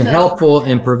have tons is of helpful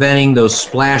in preventing those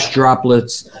splash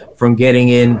droplets from getting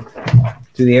in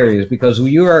to the areas, because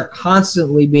you are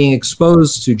constantly being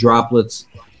exposed to droplets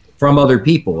from other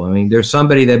people. I mean, there's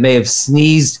somebody that may have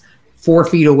sneezed 4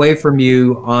 feet away from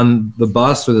you on the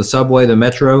bus or the subway, the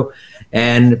metro,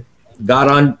 and got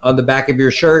on the back of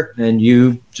your shirt, and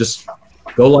you just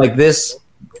go like this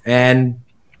and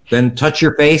then touch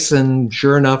your face, and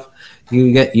sure enough,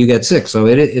 you get sick. So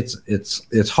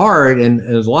it's hard, and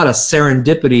there's a lot of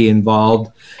serendipity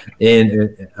involved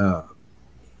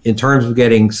in terms of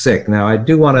getting sick. Now, I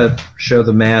do want to show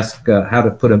the mask, how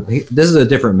to put them. This is a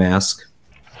different mask.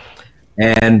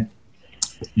 And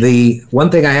the one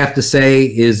thing I have to say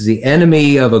is the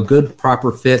enemy of a good,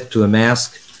 proper fit to a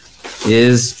mask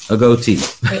is a goatee.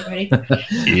 Wait, ready?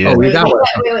 Yeah. Oh, we got one.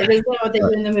 Wait. This is what they do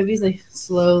in the movies. They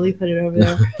slowly put it over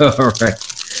there. All right.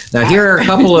 Now, here are a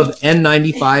couple of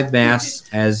N95 masks,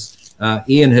 as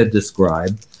Ian had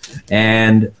described.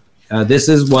 And this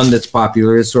is one that's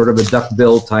popular. It's sort of a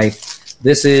duckbill type.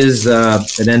 This is an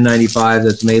N95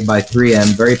 that's made by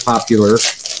 3M, very popular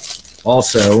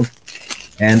also.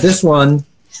 And this one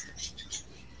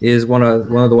is one of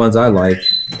the ones I like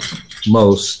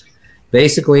most.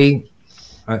 Basically,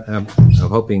 I'm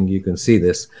hoping you can see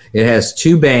this. It has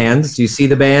 2 bands. Do you see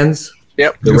the bands?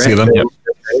 Yep. You can see them. Yep.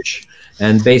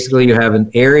 And basically, you have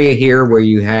an area here where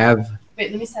you have.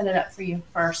 Wait, let me set it up for you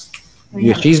first.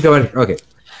 Yeah, she's going. Okay,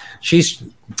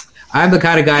 I'm the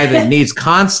kind of guy that needs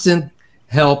constant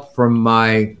help from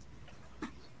my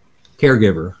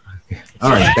caregiver. All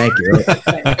right, thank you.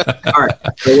 All right.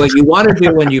 So what you want to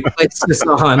do when you place this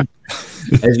on,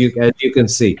 as you can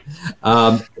see,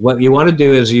 what you want to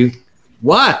do is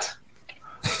what?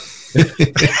 This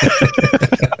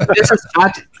is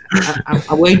not.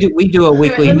 We do a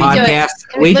weekly podcast.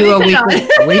 We do a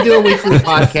weekly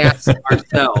podcast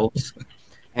ourselves,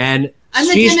 and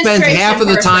she spends half of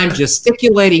the time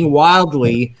gesticulating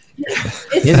wildly in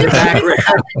the background.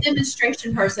 I'm the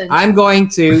demonstration person. I'm going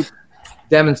to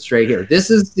demonstrate here. This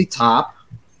is the top.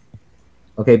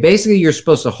 Okay, basically you're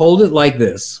supposed to hold it like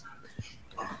this,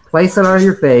 place it on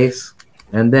your face,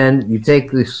 and then you take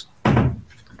this.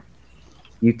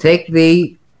 You take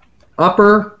the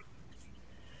upper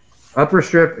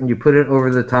strip and you put it over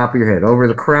the top of your head, over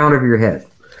the crown of your head.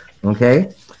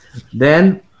 Okay,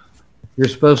 then you're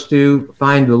supposed to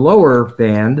find the lower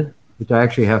band, which I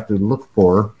actually have to look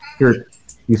for. Here,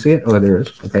 you see it? Oh, there it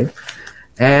is. Okay,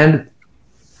 and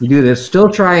you do this, still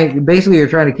trying. Basically, you're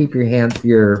trying to keep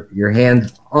your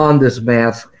hand on this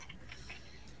mask.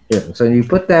 Yeah, so you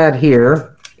put that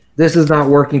here. This is not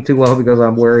working too well because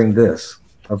I'm wearing this,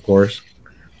 of course.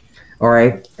 All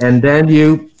right, and then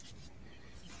you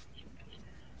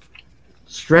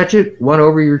stretch it, one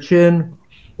over your chin,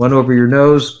 one over your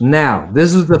nose. Now,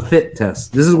 this is the fit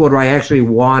test. This is what I actually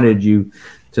wanted you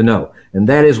to know, and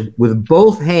that is with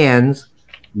both hands,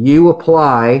 you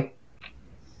apply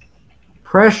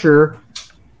pressure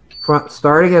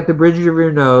starting at the bridge of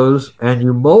your nose, and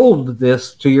you mold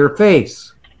this to your face.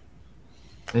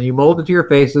 And you mold it to your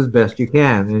face as best you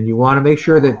can. And you want to make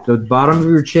sure that the bottom of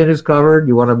your chin is covered.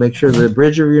 You want to make sure the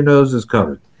bridge of your nose is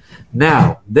covered.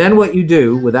 Now, then what you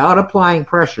do, without applying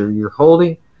pressure, you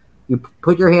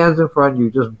put your hands in front,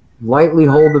 you just lightly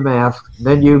hold the mask,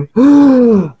 then you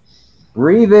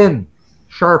breathe in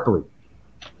sharply.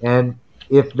 And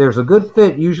if there's a good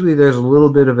fit, usually there's a little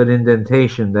bit of an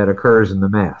indentation that occurs in the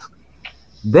mask.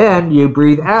 Then you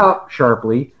breathe out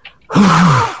sharply,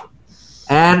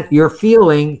 and you're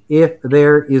feeling if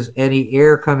there is any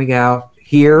air coming out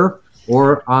here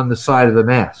or on the side of the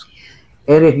mask.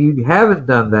 And if you haven't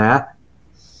done that,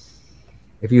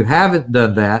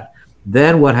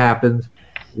 then what happens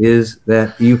is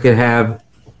that you can have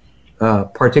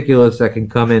particulates that can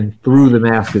come in through the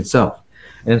mask itself.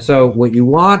 And so what you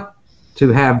want to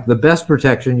have the best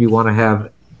protection, you want to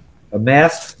have a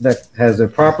mask that has a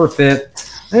proper fit,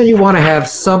 and you want to have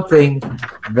something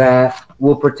that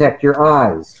will protect your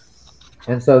eyes.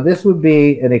 And so this would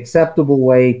be an acceptable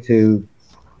way to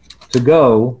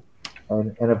go.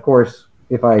 And of course,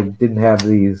 if I didn't have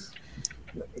these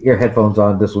ear headphones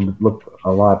on, this would look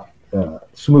a lot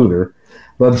smoother.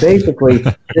 But basically,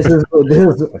 this is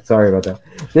sorry about that.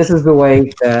 This is the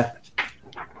way that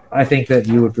I think that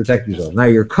you would protect yourself. Now,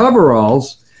 your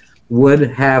coveralls would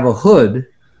have a hood.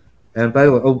 And by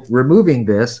the way, removing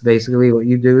this, basically what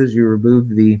you do is you remove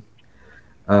the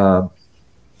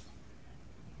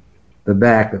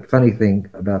back. The funny thing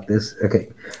about this, okay,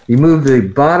 you move the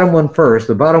bottom one first.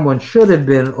 The bottom one should have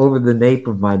been over the nape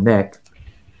of my neck.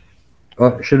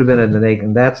 It should have been in the neck,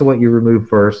 and that's what you remove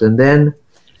first. And then,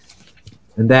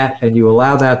 and you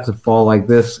allow that to fall like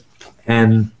this,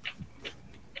 and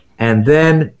And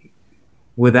then,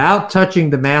 without touching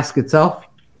the mask itself,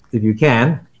 if you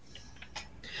can,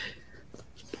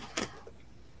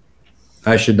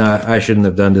 I shouldn't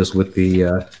have done this with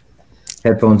the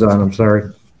headphones on, I'm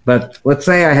sorry. But let's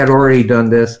say I had already done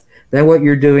this. Then what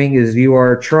you're doing is you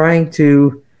are trying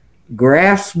to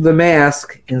grasp the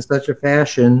mask in such a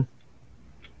fashion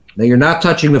that you're not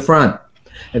touching the front.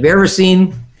 Have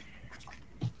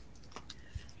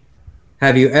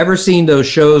you ever seen those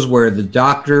shows where the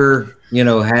doctor,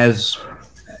 has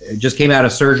just came out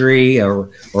of surgery or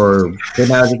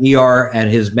came out of the ER and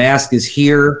his mask is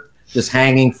here, just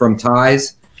hanging from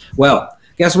ties? Well,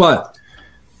 guess what?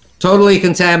 Totally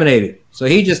contaminated. So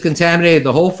he just contaminated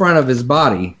the whole front of his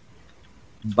body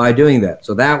by doing that.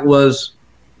 So that was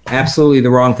absolutely the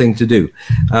wrong thing to do.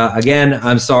 Again,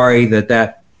 I'm sorry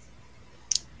that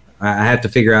I have to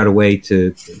figure out a way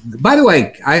to. By the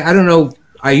way, I don't know.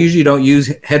 I usually don't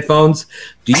use headphones.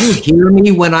 Do you hear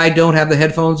me when I don't have the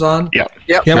headphones on? Yeah,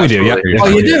 we do. Yeah. Oh,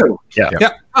 you do? Yeah.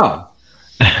 Oh.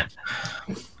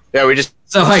 Yeah, we just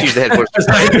use the headphones.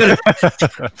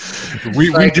 we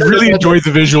really enjoyed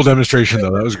the visual demonstration, though.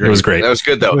 That was great. It was great. That was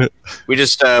good, though. We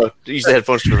just use the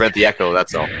headphones to prevent the echo.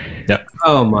 That's all. Yep.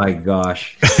 Oh my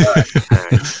gosh.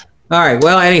 All right.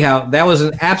 Well, anyhow, that was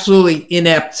an absolutely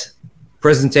inept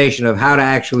presentation of how to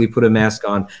actually put a mask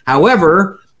on.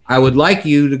 However, I would like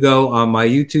you to go on my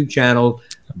YouTube channel,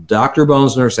 Dr.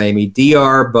 Bones Nurse Amy,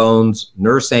 Dr. Bones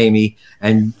Nurse Amy,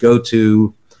 and go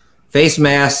to face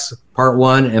masks part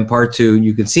 1 and part 2.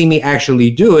 You can see me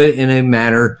actually do it in a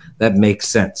manner that makes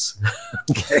sense.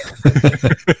 Okay.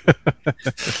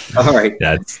 All right.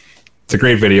 Yeah, it's a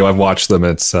great video. I've watched them.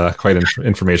 It's quite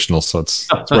informational, so it's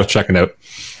worth checking out.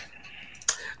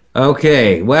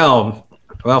 Okay. Well.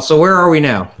 So where are we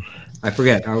now? I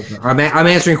forget. I'm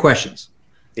answering questions.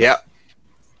 Yeah.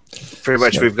 Pretty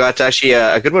much. We've got actually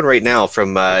a good one right now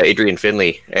from Adrian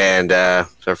Finley. And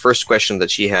our first question that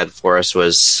she had for us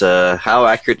was, how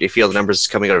accurate do you feel the numbers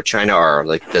coming out of China are?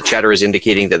 Like, the chatter is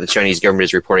indicating that the Chinese government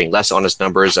is reporting less honest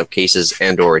numbers of cases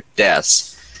and or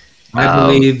deaths. I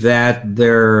believe that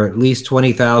there are at least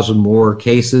 20,000 more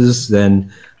cases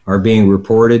than are being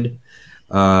reported.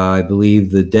 I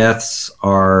believe the deaths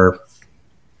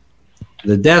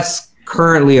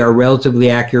currently are relatively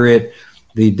accurate.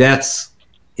 The deaths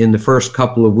in the first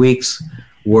couple of weeks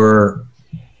were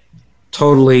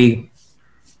totally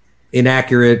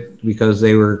inaccurate because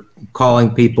they were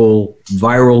calling people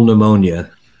viral pneumonia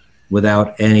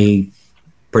without any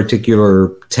particular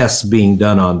tests being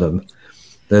done on them.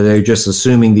 They're just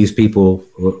assuming these people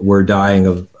were dying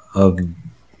of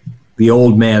the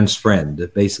old man's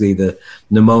friend, basically the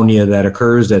pneumonia that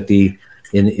occurs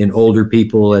in older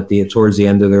people towards the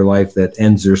end of their life that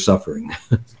ends their suffering.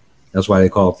 That's why they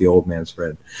call it the old man's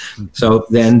friend. So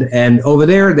then, and over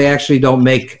there, they actually don't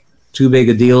make too big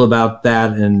a deal about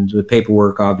that. And the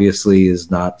paperwork obviously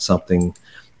is not something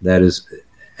that is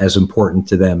as important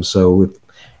to them. So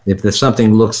if there's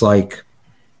something looks like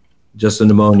just a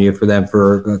pneumonia for them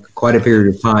for quite a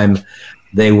period of time,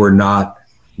 they were not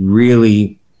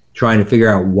really trying to figure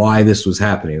out why this was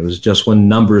happening. It was just when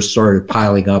numbers started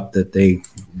piling up that they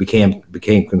became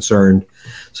concerned.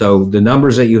 So the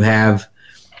numbers that you have,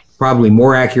 probably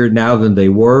more accurate now than they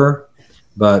were,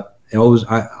 but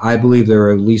I believe there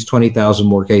are at least 20,000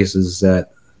 more cases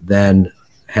than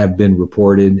have been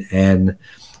reported, and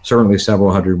certainly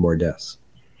several hundred more deaths.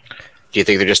 Do you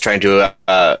think they're just trying to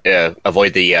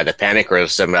avoid the panic or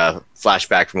some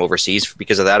flashback from overseas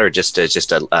because of that, or just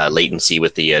a latency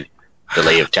with the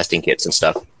delay of testing kits and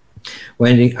stuff?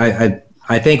 Wendy,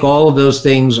 I think all of those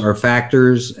things are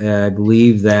factors. I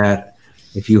believe that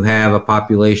if you have a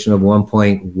population of 1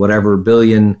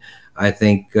 billion, I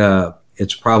think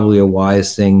it's probably a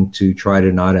wise thing to try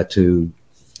to not to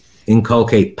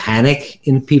inculcate panic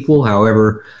in people.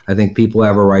 However, I think people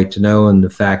have a right to know, and the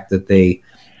fact that they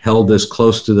held this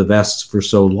close to the vest for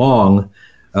so long,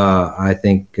 I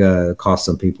think cost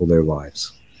some people their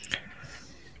lives.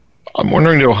 I'm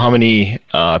wondering, though, how many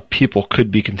people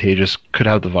could be contagious, could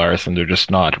have the virus, and they're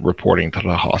just not reporting to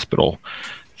the hospital,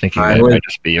 thinking that it might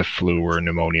just be a flu or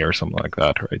pneumonia or something like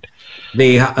that, right?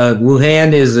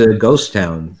 Wuhan is a ghost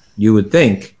town, you would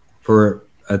think, for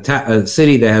a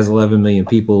city that has 11 million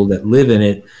people that live in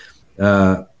it.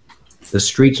 The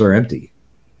streets are empty.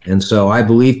 And so I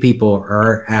believe people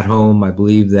are at home. I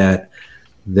believe that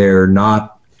they're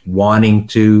not wanting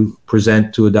to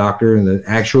present to a doctor, and that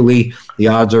actually the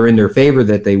odds are in their favor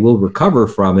that they will recover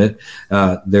from it.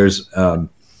 There's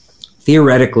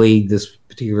theoretically this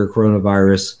particular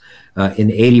coronavirus in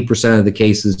 80% of the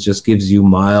cases just gives you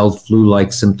mild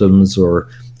flu-like symptoms, or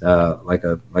like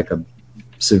a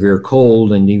severe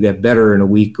cold, and you get better in a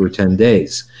week or 10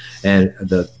 days. And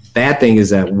the bad thing is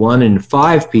that 1 in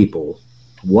 5 people,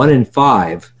 1 in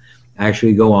 5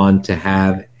 actually go on to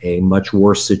have a much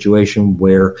worse situation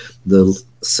where the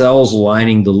cells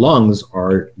lining the lungs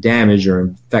are damaged or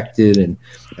infected and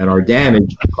are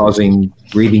damaged, causing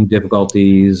breathing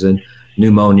difficulties and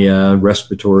pneumonia,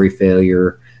 respiratory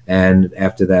failure, and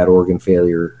after that, organ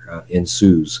failure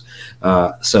ensues.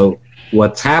 So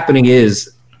what's happening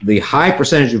is the high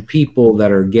percentage of people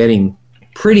that are getting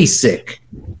pretty sick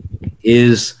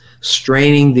is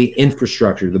straining the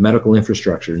infrastructure, the medical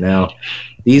infrastructure. Now,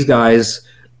 these guys,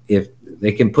 if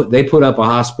they put up a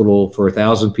hospital for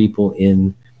 1,000 people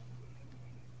in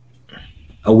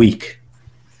a week.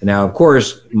 Now, of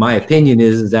course, my opinion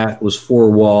is that was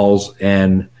 4 walls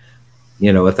and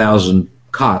 1,000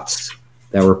 cots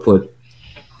that were put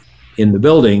in the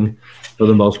building for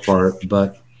the most part.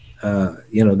 But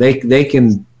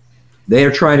they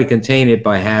are trying to contain it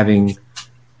by having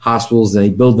hospitals, and they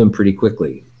build them pretty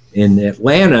quickly. In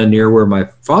Atlanta, near where my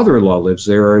father-in-law lives,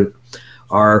 there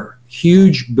are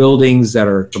huge buildings that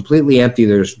are completely empty.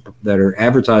 That are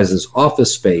advertised as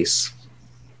office space.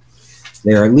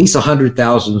 They are at least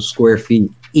 100,000 square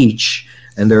feet each,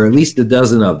 and there are at least a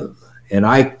dozen of them. And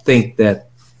I think that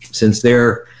since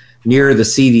they're near the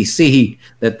CDC,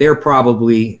 that they're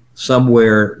probably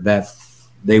somewhere that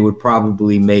they would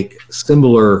probably make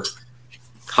similar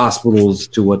hospitals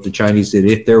to what the Chinese did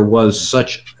if there was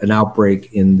such an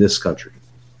outbreak in this country.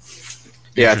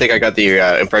 Yeah, I think I got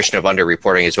the impression of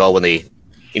underreporting as well when they,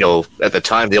 at the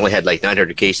time they only had like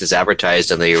 900 cases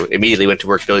advertised, and they immediately went to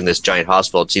work building this giant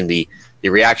hospital. It seemed the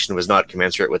reaction was not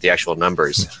commensurate with the actual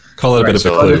numbers. Call it a bit of a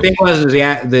So clue. the thing was,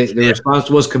 the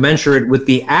response was commensurate with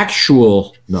the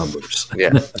actual numbers.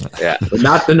 Yeah, yeah. But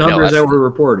not the numbers that were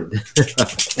reported.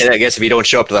 And I guess if you don't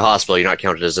show up to the hospital, you're not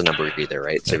counted as a number either,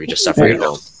 right? So if you're just suffering at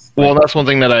home. Well, that's one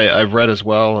thing that I've read as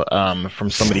well from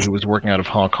somebody who was working out of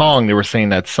Hong Kong. They were saying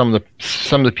that some of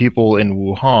the people in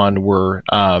Wuhan were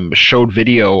showed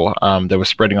video that was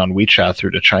spreading on WeChat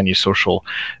through the Chinese social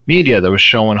media that was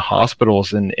showing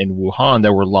hospitals in Wuhan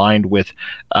that were lined with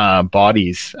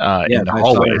bodies in the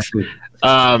hallways.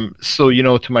 So,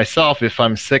 to myself, if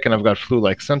I'm sick and I've got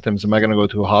flu-like symptoms, am I going to go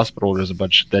to a hospital? There's a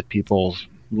bunch of dead people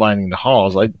lining the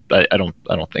halls. I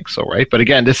don't think so, right? But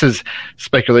again, this is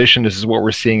speculation. This is what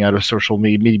we're seeing out of social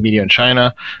media in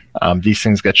China. These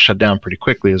things get shut down pretty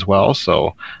quickly as well.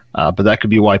 So, but that could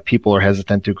be why people are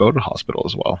hesitant to go to hospital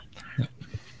as well.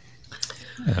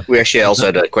 We actually also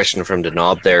had a question from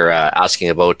Denob there asking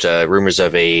about rumors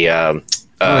of a Hey,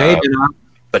 Denob.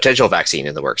 potential vaccine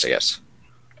in the works, I guess.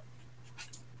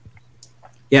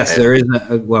 Yes, there is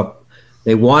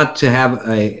they want to have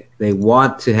a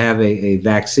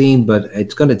vaccine, but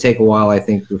it's going to take a while, I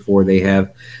think, before they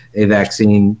have a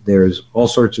vaccine. There's all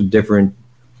sorts of different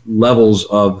levels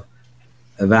of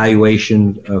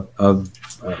evaluation of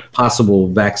possible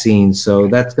vaccines, so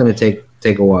that's going to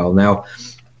take a while. Now,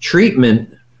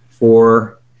 treatment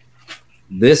for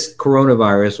this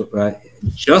coronavirus,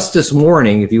 just this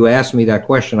morning, if you asked me that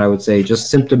question, I would say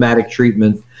just symptomatic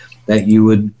treatment that you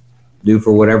would do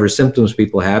for whatever symptoms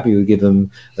people have. You would give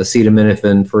them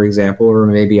acetaminophen, for example, or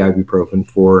maybe ibuprofen.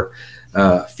 For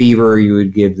fever, you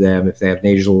would give them, if they have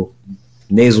nasal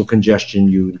congestion,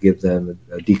 you would give them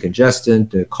a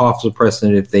decongestant, a cough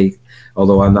suppressant,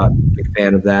 although I'm not a big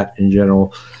fan of that in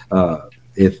general,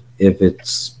 if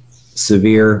it's a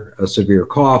severe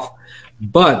cough.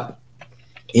 But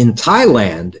in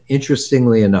Thailand,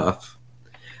 interestingly enough,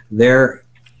 there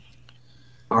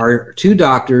are 2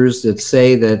 doctors that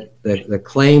say that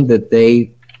claim that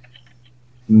they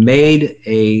made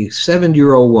a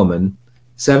 70-year-old woman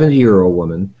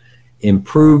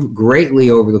improve greatly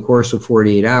over the course of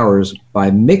 48 hours by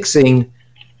mixing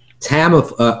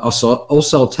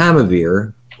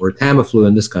oseltamivir, or Tamiflu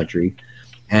in this country,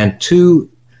 and 2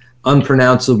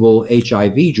 unpronounceable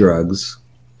HIV drugs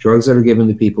that are given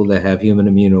to people that have human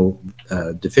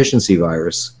immunodeficiency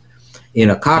virus,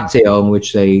 in a cocktail in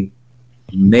which they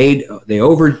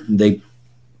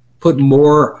put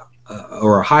more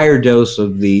or a higher dose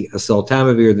of the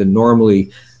oseltamivir than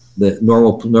normally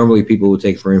people would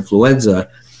take for influenza,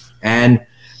 and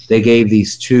they gave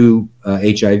these 2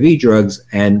 HIV drugs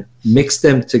and mixed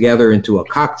them together into a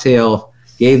cocktail,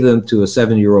 gave them to a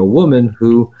 70-year-old woman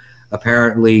who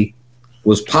apparently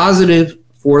was positive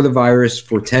for the virus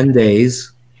for 10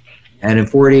 days, and in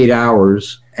 48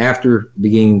 hours after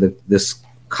beginning this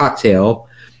cocktail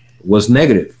was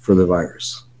negative for the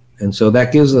virus. And so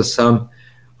that gives us some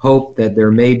hope that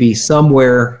there may be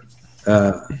somewhere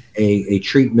a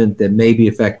treatment that may be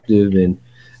effective in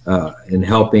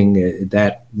helping.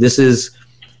 That this is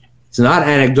It's not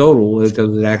anecdotal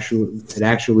because it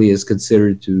actually is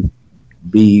considered to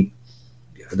be.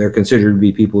 They're considered to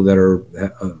be people that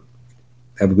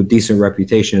have a decent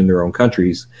reputation in their own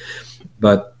countries.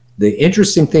 But the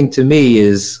interesting thing to me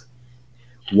is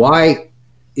why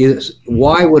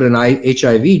would an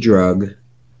HIV drug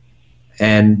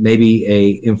and maybe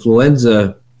a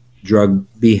influenza drug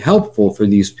be helpful for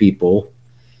these people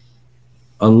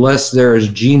unless there is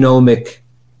genomic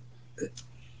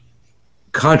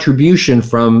contribution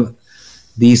from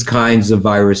these kinds of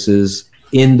viruses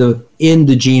in the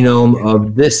genome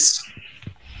of this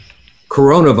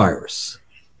coronavirus?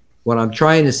 What I'm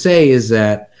trying to say is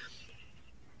that,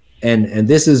 and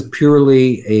this is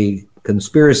purely a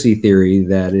conspiracy theory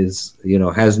that is,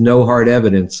 has no hard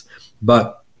evidence,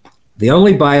 but the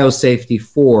only biosafety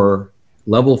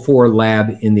level 4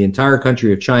 lab in the entire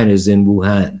country of China is in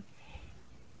Wuhan.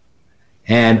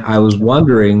 And I was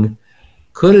wondering,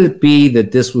 could it be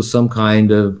that this was some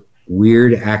kind of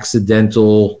weird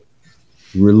accidental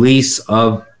release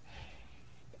of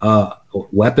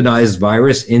weaponized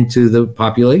virus into the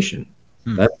population?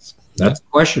 That's the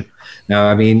question. Now,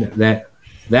 I mean, that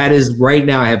is right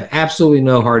now, I have absolutely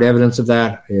no hard evidence of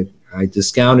that. I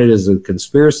discount it as a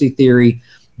conspiracy theory,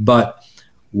 but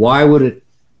why would it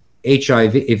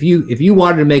HIV, if you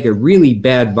wanted to make a really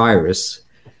bad virus,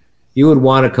 you would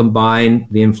want to combine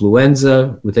the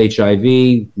influenza with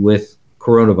HIV with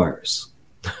coronavirus.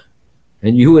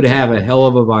 And you would have a hell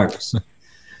of a virus.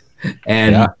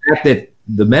 And the fact that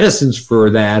the medicines for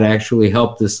that actually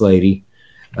helped this lady,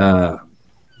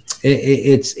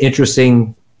 it's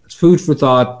interesting. It's food for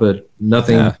thought, but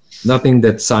nothing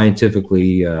that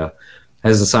scientifically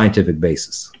has a scientific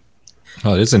basis.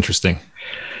 Oh, it is interesting.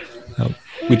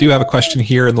 We do have a question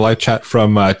here in the live chat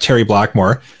from Terry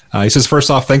Blackmore. He says, first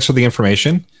off, thanks for the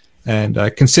information. And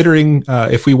considering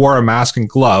if we wore a mask and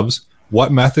gloves,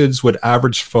 what methods would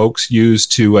average folks use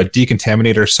to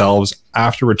decontaminate ourselves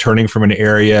after returning from an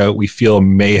area we feel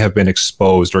may have been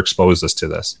exposed or exposed us to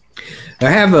this? I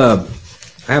have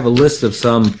a list of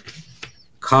some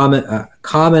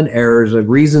common errors of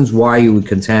reasons why you would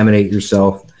contaminate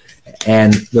yourself.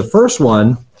 And the first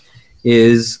one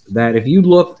is that if you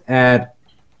looked at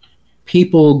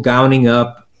people gowning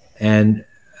up and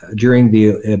during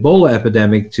the Ebola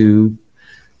epidemic to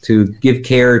give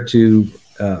care to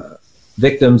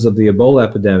victims of the Ebola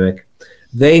epidemic,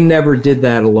 they never did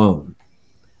that alone.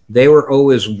 They were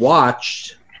always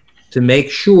watched to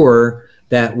make sure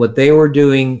that what they were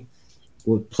doing,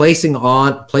 placing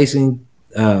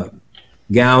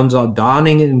gowns on,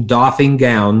 donning and doffing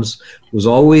gowns, was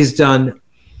always done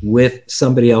with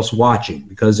somebody else watching,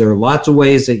 because there are lots of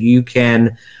ways that you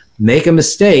can make a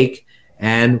mistake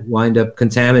and wind up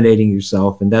contaminating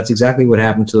yourself. And that's exactly what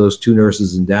happened to those two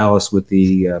nurses in Dallas with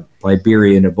the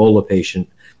Liberian Ebola patient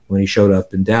when he showed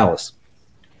up in Dallas.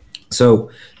 So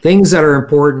things that are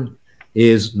important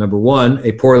is, number one,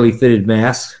 a poorly fitted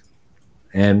mask.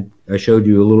 And I showed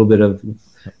you a little bit of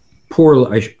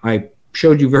I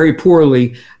showed you very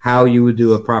poorly how you would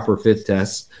do a proper fit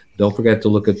test. Don't forget to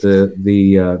look at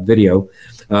the video.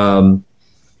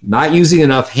 Not using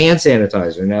enough hand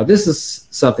sanitizer. Now, this is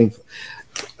something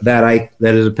that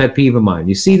is a pet peeve of mine.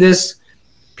 You see this?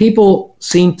 People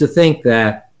seem to think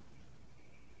that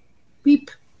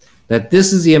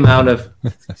this is the amount of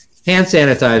hand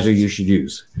sanitizer you should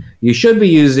use. You should be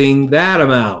using that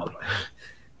amount.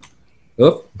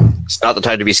 Oh. It's not the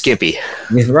time to be skimpy.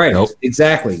 Right. Nope.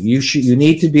 Exactly. You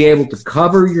need to be able to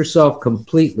cover yourself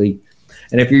completely.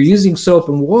 And if you're using soap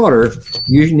and water,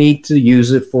 you need to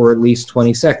use it for at least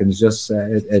 20 seconds. Just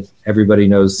everybody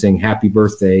knows sing "Happy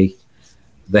Birthday,"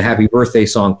 the "Happy Birthday"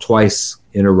 song twice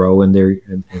in a row, and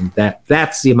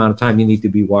that's the amount of time you need to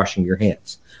be washing your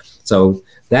hands. So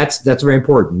that's very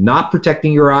important. Not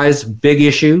protecting your eyes, big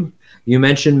issue. You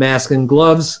mentioned mask and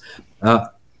gloves.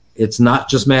 It's not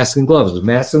just mask and gloves. It's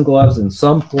mask and gloves and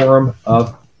some form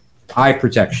of eye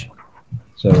protection.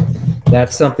 So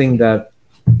that's something that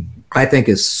I think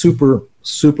is super,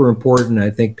 super important. I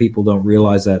think people don't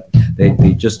realize that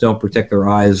they just don't protect their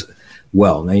eyes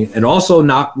well. And also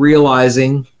not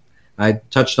realizing, I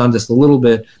touched on this a little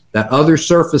bit, that other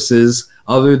surfaces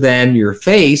other than your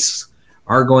face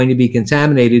are going to be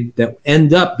contaminated that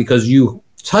end up, because you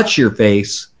touch your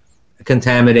face,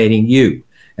 contaminating you.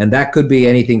 And that could be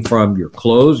anything from your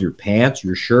clothes, your pants,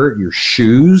 your shirt, your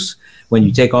shoes. When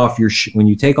you take off your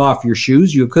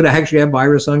shoes, you could actually have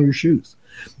virus on your shoes.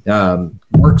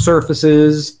 Work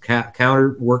surfaces,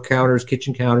 work counters,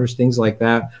 kitchen counters, things like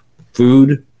that.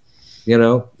 Food,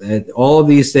 all of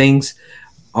these things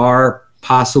are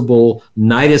possible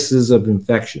niduses of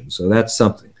infection. So that's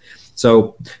something.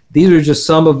 So these are just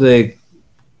some of the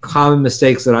common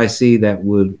mistakes that I see that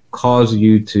would cause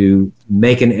you to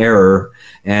make an error.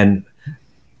 And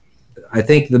I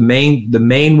think the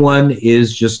main one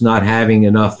is just not having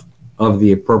enough of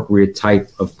the appropriate type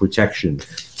of protection.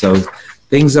 So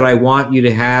things that I want you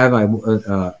to have,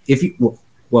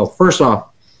 first off,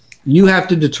 you have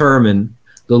to determine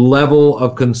the level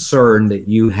of concern that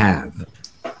you have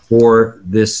for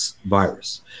this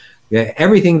virus. Yeah,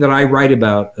 everything that I write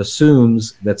about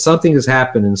assumes that something has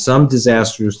happened and some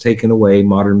disaster has taken away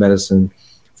modern medicine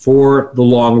for the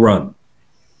long run.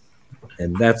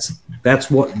 And that's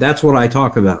what I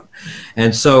talk about.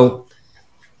 And so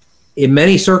in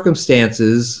many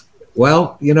circumstances,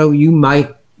 you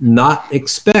might not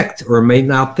expect or may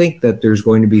not think that there's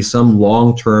going to be some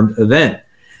long-term event.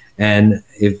 And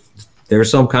if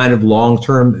there's some kind of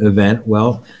long-term event,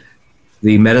 well,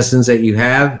 the medicines that you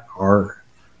have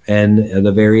and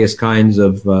the various kinds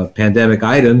of pandemic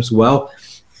items,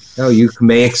 you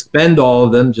may expend all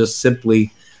of them just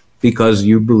simply because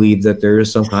you believe that there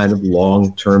is some kind of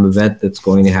long-term event that's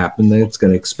going to happen that's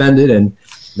going to expend it, and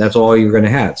that's all you're going to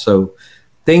have. So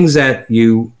things that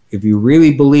if you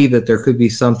really believe that there could be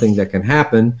something that can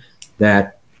happen,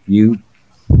 that you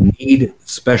need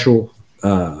special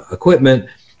equipment,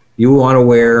 you want to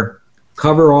wear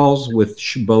coveralls with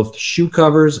both shoe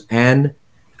covers and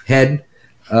head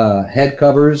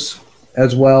covers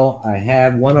as well. I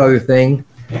have one other thing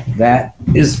that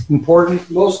is important.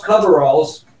 Most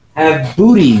coveralls have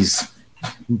booties.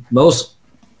 Most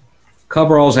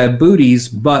coveralls have booties,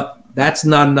 but that's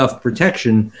not enough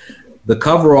protection. The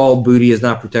coverall booty is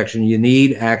not protection. You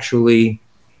need actually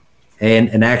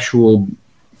an actual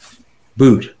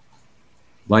boot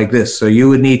like this. So you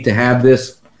would need to have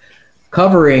this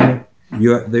covering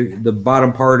the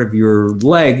bottom part of your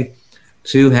leg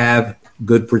to have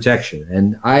good protection.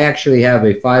 And I actually have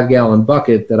a 5-gallon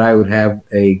bucket that I would have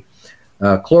a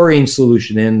chlorine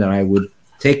solution in that I would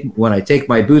take when I take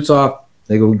my boots off.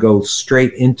 They would go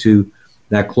straight into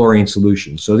that chlorine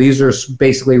solution. So these are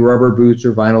basically rubber boots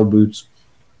or vinyl boots,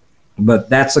 but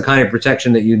that's the kind of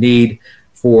protection that you need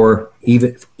for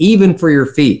even for your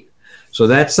feet. So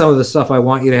that's some of the stuff I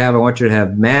want you to have. I want you to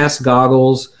have masks,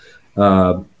 goggles,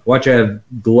 I want you to have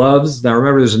gloves. Now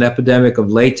remember, there's an epidemic of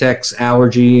latex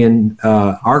allergy in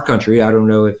our country. I don't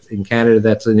know if in Canada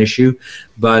that's an issue,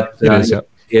 but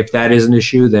if that is an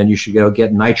issue, then you should go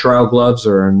get nitrile gloves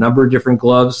or a number of different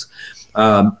gloves.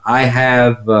 I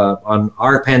have on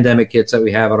our pandemic kits that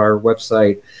we have on our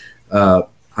website, I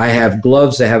have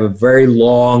gloves that have a very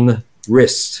long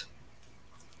wrist.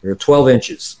 They're 12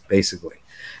 inches, basically.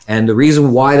 And the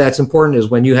reason why that's important is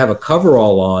when you have a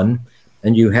coverall on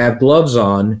and you have gloves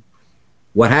on,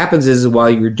 what happens is while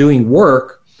you're doing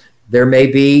work, there may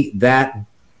be that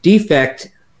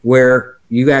defect where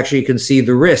you actually can see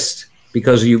the wrist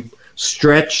because you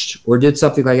stretched or did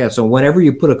something like that. So whenever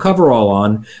you put a coverall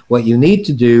on, what you need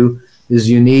to do is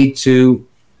you need to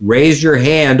raise your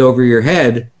hand over your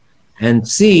head and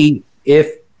see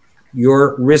if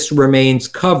your wrist remains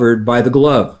covered by the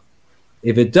glove.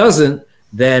 If it doesn't,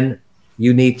 then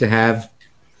you need to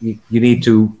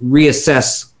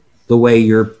reassess the way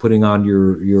you're putting on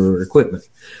your equipment,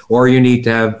 or you need to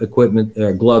have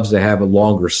gloves that have a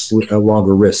longer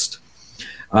wrist.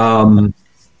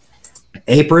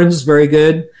 Aprons, very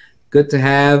good to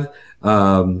have.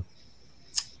 Hand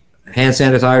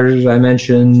sanitizers, I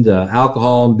mentioned,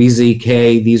 alcohol and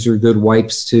BZK. These are good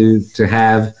wipes to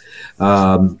have.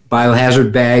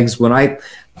 Biohazard bags. When I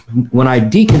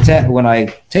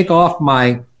take off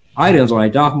my items,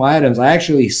 I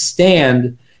actually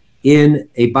stand in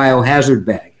a biohazard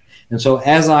bag. And so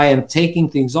as I am taking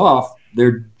things off,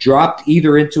 they're dropped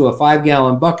either into a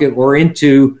 5-gallon bucket or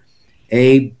into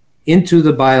the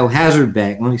biohazard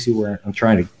bag. Let me see where I'm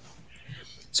trying to.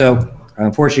 So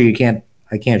unfortunately,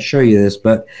 I can't show you this,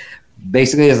 but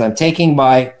basically as I'm taking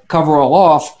my coverall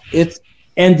off, it's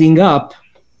ending up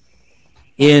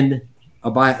in a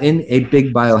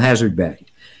big biohazard bag.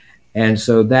 And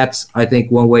so that's, I think,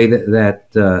 one way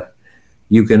that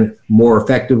you can more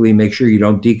effectively make sure you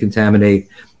don't decontaminate.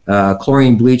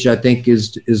 Chlorine bleach, I think,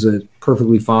 is a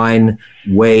perfectly fine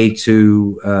way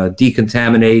to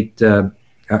decontaminate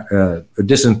or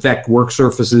disinfect work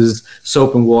surfaces.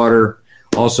 Soap and water,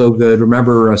 also good.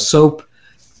 Remember, soap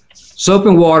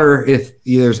and water, if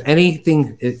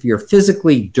you're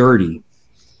physically dirty,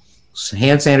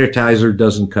 hand sanitizer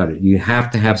doesn't cut it. You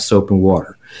have to have soap and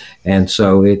water. And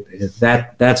so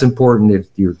that's important. If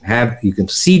you can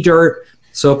see dirt,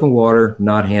 soap and water,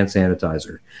 not hand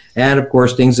sanitizer. And of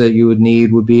course, things that you would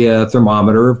need would be a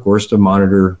thermometer, of course, to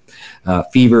monitor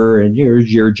fever and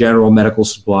your general medical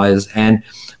supplies. And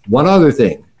one other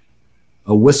thing,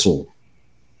 a whistle.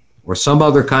 or some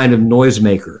other kind of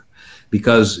noisemaker,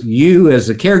 because you as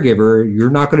a caregiver, you're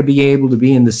not going to be able to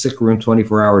be in the sick room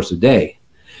 24 hours a day.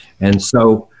 And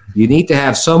so you need to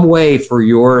have some way for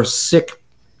your sick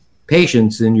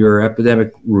patients in your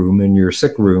epidemic room, in your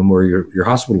sick room or your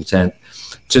hospital tent,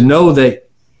 to know that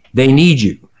they need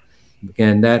you.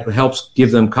 And that helps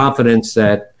give them confidence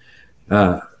that,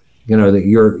 that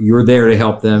you're there to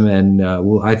help them. And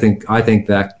I think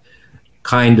that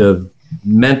kind of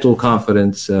mental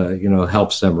confidence,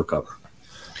 helps them recover.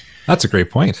 That's a great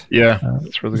point. Yeah,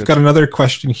 that's really We've good. got another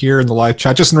question here in the live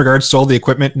chat, just in regards to all the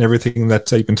equipment and everything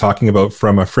that you've been talking about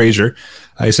from Fraser.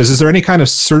 He says, is there any kind of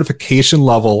certification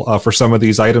level for some of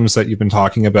these items that you've been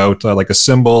talking about, like a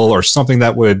symbol or something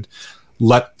that would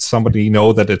let somebody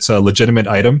know that it's a legitimate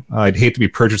item? I'd hate to be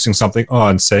purchasing something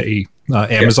on, say,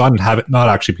 Amazon and have it not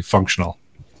actually be functional.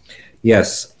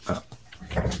 Yes.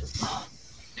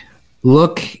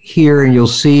 Look here and you'll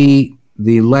see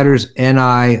the letters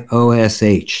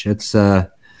NIOSH. It's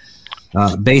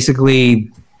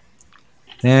basically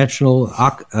National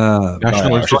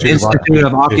Institute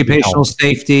of Occupational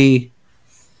Safety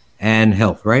and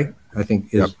Health, right? I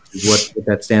think is what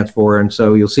that stands for. And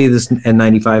so you'll see this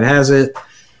N95 has it.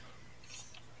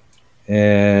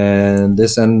 And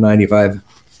this N95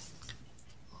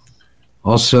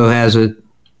 also has it.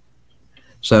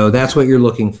 So that's what you're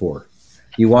looking for.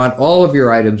 You want all of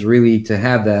your items really to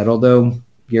have that, although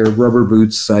your rubber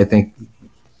boots, I think,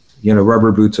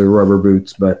 rubber boots are rubber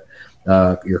boots, but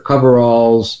your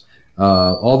coveralls,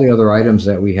 all the other items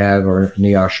that we have are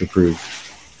NIOSH approved.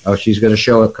 Oh, she's going to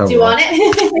show it coverall. Do you want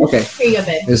it? Okay. Here you go,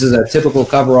 babe. This is a typical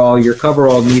coverall. Your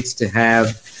coverall needs to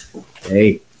have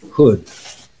a hood.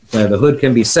 Now, the hood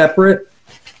can be separate.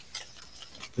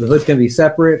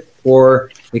 Or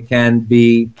it can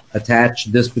be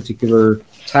attached. This particular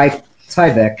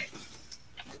Tyvek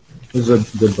is a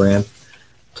good brand.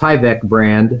 Tyvek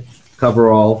brand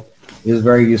coverall is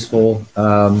very useful.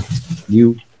 They're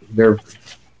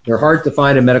hard to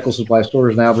find in medical supply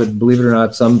stores now, but believe it or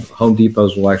not, some Home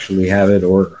Depots will actually have it,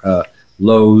 or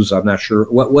Lowe's. I'm not sure.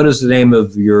 What is the name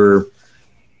of your?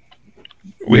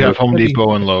 We have Home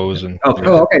Depot and Lowe's and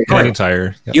okay. Canadian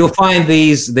Tire. Yep. You'll find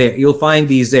these there.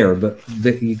 But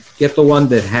you get the one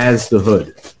that has the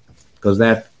hood, because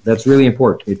that's really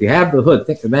important. If you have the hood,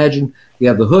 imagine you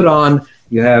have the hood on,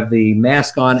 you have the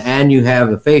mask on, and you have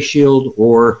the face shield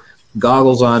or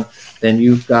goggles on, then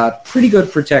you've got pretty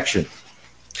good protection.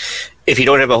 If you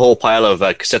don't have a whole pile of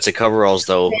sets of coveralls,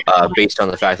 though, based on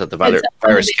the fact that the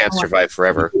virus can't survive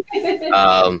forever,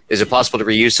 is it possible to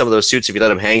reuse some of those suits if you let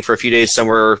them hang for a few days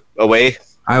somewhere away?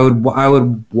 I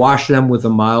would wash them with a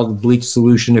mild bleach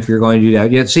solution if you're going to do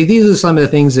that. Yeah, see, these are some of the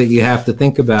things that you have to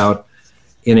think about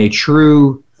in a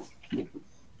true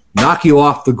knock you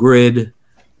off the grid,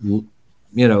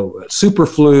 super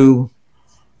flu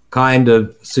kind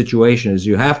of situation. Is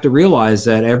you have to realize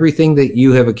that everything that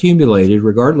you have accumulated,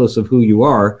 regardless of who you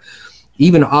are,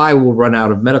 even I will run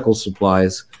out of medical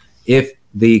supplies if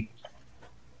the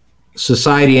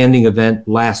society-ending event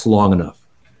lasts long enough.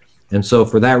 And so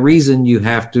for that reason, you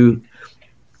have to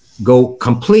go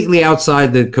completely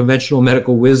outside the conventional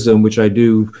medical wisdom, which I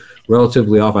do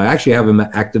relatively often. I actually have an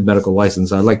active medical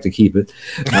license. I like to keep it.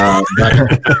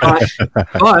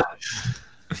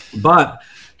 But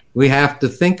we have to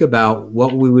think about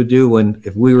what we would do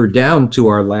if we were down to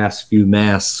our last few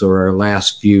masks or our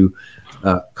last few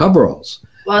coveralls.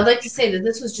 Well, I'd like to say that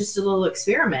this was just a little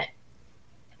experiment.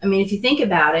 I mean, if you think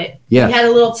about it, Yeah. we had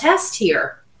a little test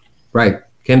here. Right.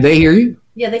 Can they hear you?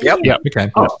 Yeah, they can. Yep. Okay.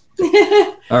 Oh.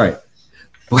 All right.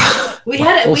 We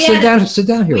had Well, sit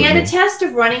down here. We had with a me. test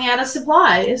of running out of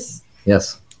supplies.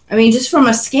 Yes. I mean, just from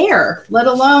a scare, let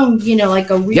alone, like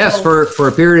a real. Yes, for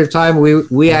a period of time,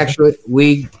 we actually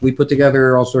put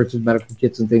together all sorts of medical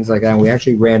kits and things like that. And we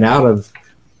actually ran out of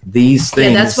these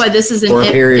things. Yeah, that's why this is an for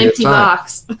a period of empty time.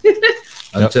 box.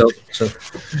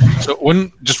 So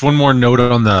one more note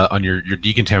on your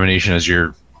decontamination as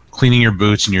you're cleaning your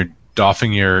boots and you're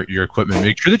doffing your equipment.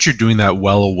 Make sure that you're doing that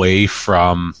well away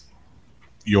from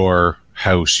your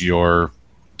house,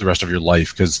 the rest of your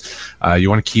life, because you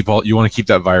want to keep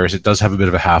that virus. It does have a bit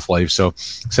of a half-life, so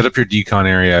set up your decon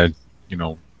area,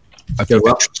 to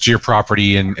your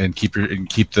property and keep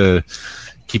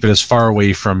it as far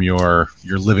away from your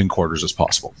living quarters as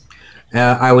possible.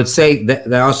 I would say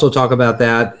that I also talk about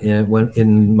that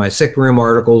in my sick room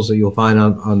articles that you'll find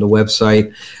on the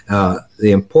website.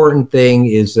 The important thing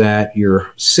is that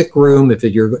your sick room, if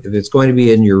it's going to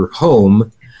be in your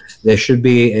home, there should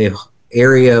be a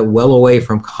area well away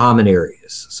from common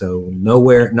areas. So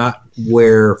nowhere, not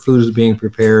where food is being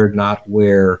prepared, not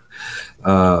where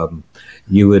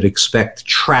you would expect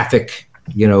traffic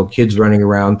kids running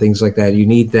around, things like that. You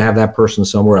need to have that person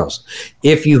somewhere else.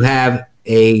 If you are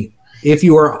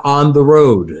on the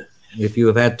road, if you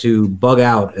have had to bug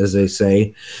out, as they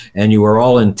say, and you are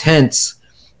all in tents,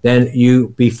 then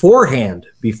before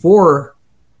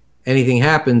anything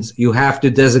happens, you have to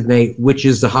designate which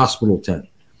is the hospital tent.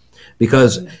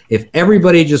 Because if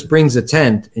everybody just brings a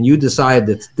tent and you decide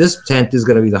that this tent is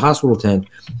going to be the hospital tent,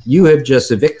 you have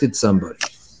just evicted somebody.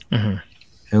 Mm-hmm.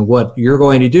 And what you're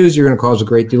going to do is you're going to cause a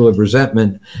great deal of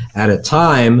resentment at a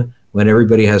time when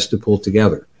everybody has to pull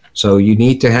together. So you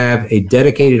need to have a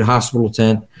dedicated hospital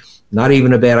tent. Not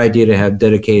even a bad idea to have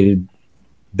dedicated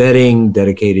bedding,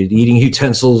 dedicated eating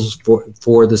utensils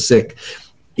for the sick.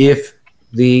 If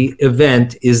the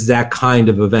event is that kind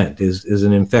of event, is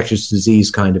an infectious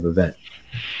disease kind of event.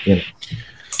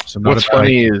 So what's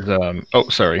funny is,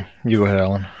 sorry, you go ahead,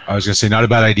 Alan. I was going to say, not a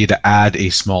bad idea to add a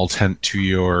small tent to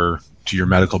your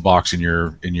medical box in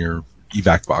your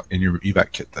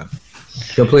evac kit. Then,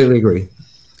 completely agree.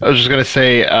 I was just going to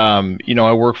say,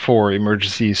 I work for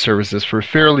emergency services for a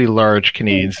fairly large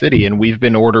Canadian city, and we've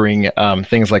been ordering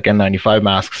things like N95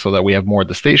 masks so that we have more at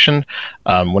the station.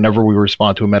 Whenever we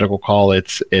respond to a medical call,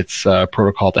 it's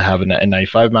protocol to have an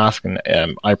N95 mask and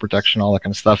eye protection, all that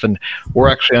kind of stuff, and we're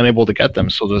actually unable to get them.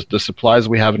 So the supplies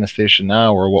we have in the station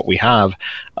now, or what we have,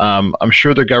 I'm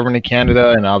sure the government of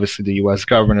Canada and obviously the U.S.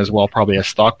 government as well probably has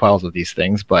stockpiles of these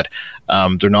things, but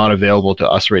they're not available to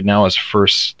us right now as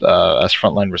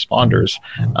frontline responders,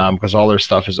 because all their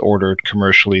stuff is ordered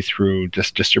commercially through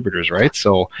distributors, right?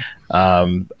 So,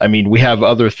 we have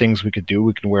other things we could do.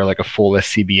 We can wear like a full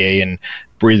SCBA and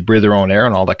breathe their own air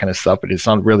and all that kind of stuff, but it's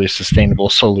not really a sustainable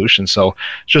solution. So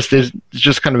it's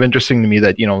just kind of interesting to me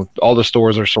that, all the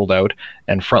stores are sold out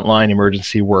and frontline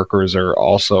emergency workers are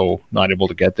also not able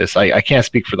to get this. I can't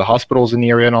speak for the hospitals in the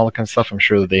area and all that kind of stuff. I'm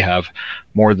sure that they have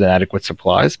more than adequate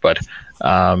supplies, but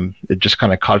it just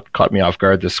kind of caught me off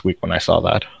guard this week when I saw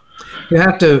that. You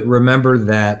have to remember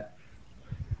that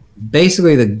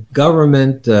basically the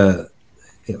government or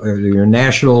your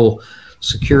national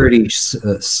security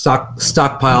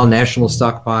stockpile, national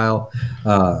stockpile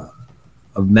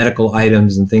of medical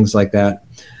items and things like that,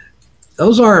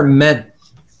 those aren't meant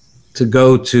to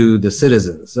go to the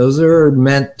citizens. Those are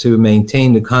meant to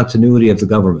maintain the continuity of the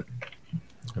government.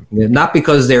 Not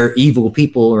because they're evil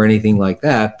people or anything like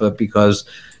that, but because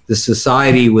the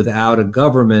society without a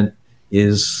government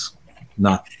is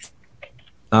not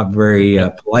very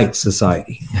polite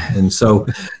society. And so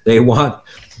they want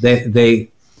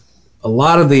a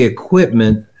lot of the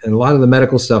equipment and a lot of the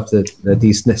medical stuff that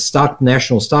these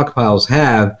national stockpiles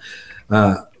have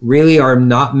really are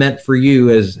not meant for you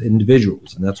as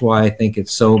individuals. And that's why I think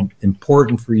it's so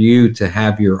important for you to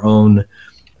have your own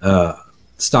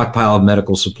stockpile of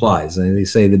medical supplies. And they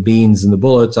say the beans and the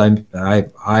bullets.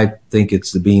 I think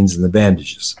it's the beans and the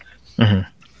bandages. Mm-hmm.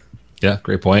 Yeah,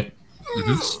 great point.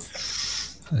 Mm-hmm.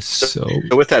 So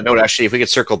with that note, actually, if we could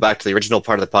circle back to the original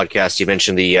part of the podcast, you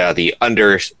mentioned the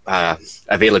under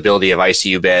availability of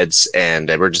ICU beds and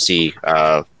emergency,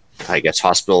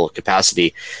 hospital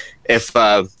capacity. If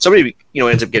somebody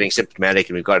ends up getting symptomatic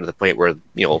and we've gotten to the point where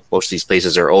most of these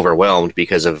places are overwhelmed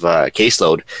because of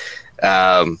caseload,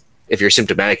 if you're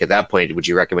symptomatic at that point, would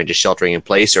you recommend just sheltering in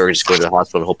place or just going to the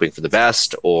hospital and hoping for the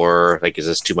best, or is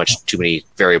this too many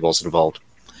variables involved?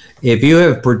 If you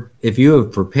have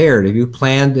prepared, if you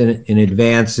planned in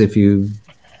advance, if you've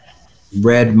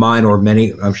read mine or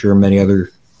many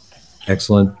other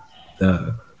excellent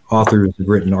authors have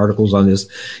written articles on this,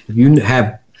 if you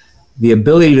have the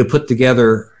ability to put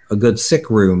together a good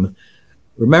sick room,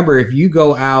 remember, if you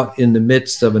go out in the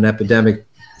midst of an epidemic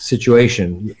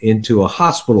situation into a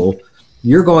hospital,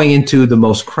 you're going into the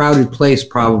most crowded place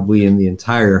probably in the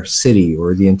entire city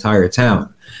or the entire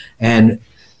town. And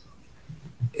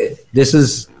this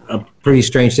is a pretty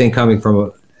strange thing coming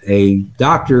from a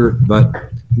doctor,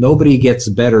 but nobody gets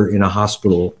better in a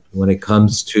hospital when it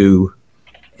comes to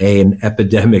an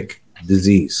epidemic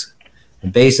disease.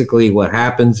 And basically what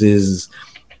happens is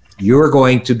you're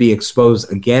going to be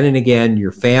exposed again and again.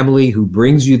 Your family who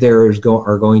brings you there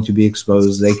are going to be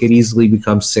exposed. They could easily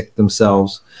become sick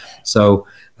themselves. So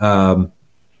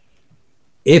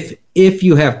if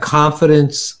you have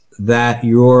confidence that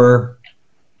your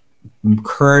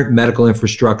current medical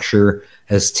infrastructure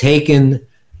has taken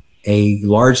a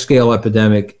large-scale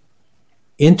epidemic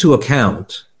into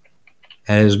account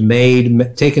and has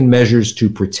taken measures to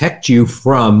protect you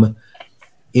from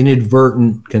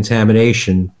inadvertent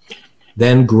contamination,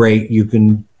 then great, you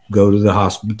can go to the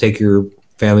hospital, take your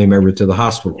family member to the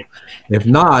hospital. If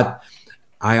not,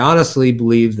 I honestly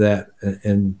believe that,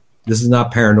 and this is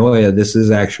not paranoia, this is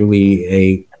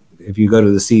actually if you go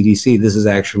to the CDC, this is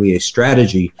actually a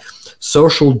strategy.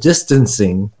 Social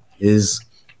distancing is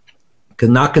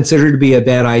not considered to be a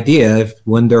bad idea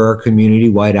when there are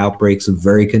community-wide outbreaks of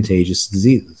very contagious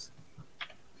diseases.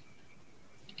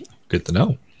 Good to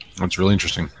know. That's really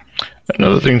interesting.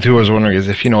 Another thing too, I was wondering is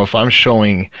if I'm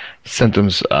showing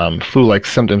symptoms, flu-like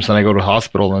symptoms, and I go to the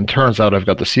hospital, and it turns out I've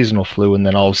got the seasonal flu, and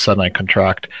then all of a sudden I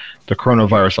contract the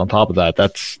coronavirus on top of that.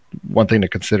 That's one thing to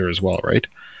consider as well, right?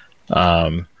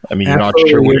 You're not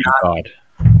sure what you've got.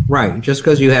 Right. Just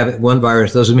because you have one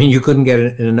virus doesn't mean you couldn't get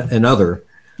another.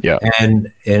 Yeah.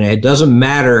 And it doesn't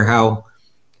matter how,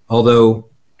 although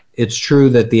it's true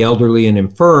that the elderly and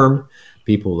infirm,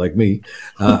 people like me,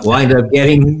 wind up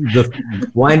getting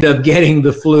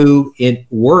the flu in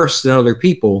worse than other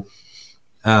people.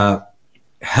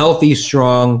 Healthy,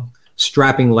 strong,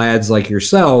 strapping lads like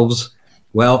yourselves,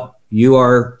 well, you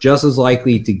are just as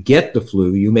likely to get the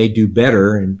flu. You may do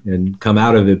better and come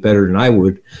out of it better than I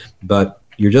would, but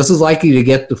you're just as likely to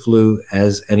get the flu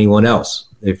as anyone else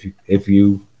if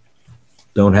you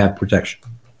don't have protection.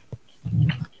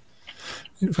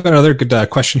 We've got another good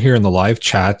question here in the live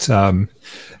chat.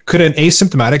 Could an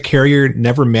asymptomatic carrier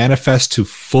never manifest to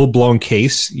full-blown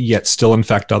case yet still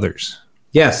infect others?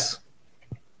 Yes.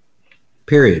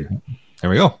 Period. There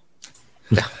we go.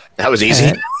 That was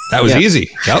easy. That was easy.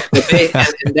 Yep.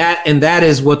 and that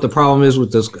is what the problem is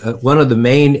with this. One of the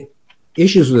main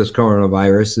issues with this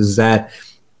coronavirus is that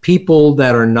people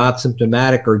that are not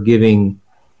symptomatic are giving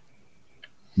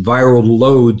viral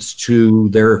loads to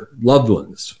their loved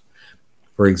ones,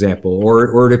 for example,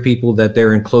 or to people that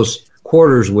they're in close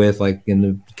quarters with, like in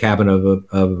the cabin of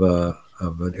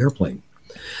an airplane.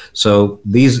 So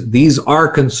these are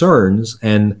concerns,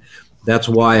 and that's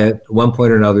why at one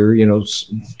point or another,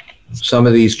 some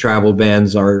of these travel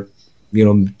bans are,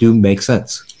 do make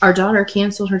sense. Our daughter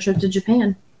canceled her trip to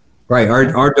Japan. Right.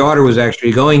 Our daughter was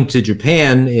actually going to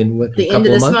Japan in the end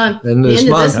of this month. And this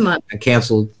month, and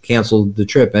canceled the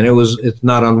trip, and it's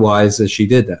not unwise that she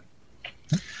did that.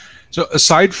 So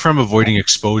aside from avoiding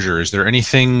exposure, is there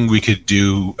anything we could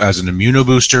do as an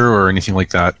immunobooster or anything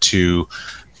like that to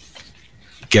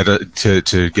get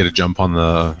a jump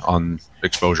on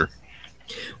exposure?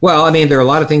 Well, there are a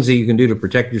lot of things that you can do to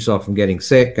protect yourself from getting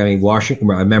sick. Washing.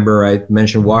 I remember I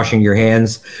mentioned washing your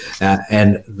hands,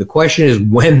 and the question is,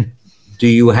 when do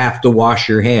you have to wash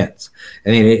your hands?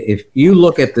 If you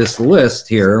look at this list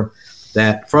here,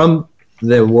 that from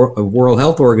the World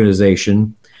Health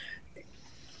Organization,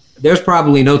 there's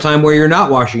probably no time where you're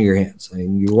not washing your hands.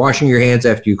 You're washing your hands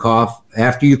after you cough,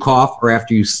 or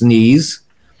after you sneeze,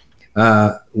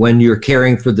 when you're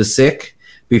caring for the sick,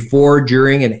 before,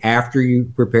 during, and after you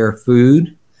prepare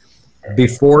food,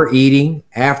 before eating,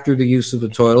 after the use of the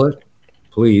toilet,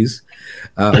 please,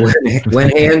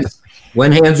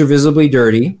 when hands are visibly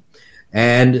dirty,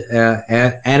 and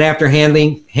after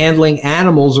handling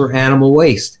animals or animal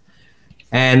waste,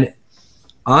 and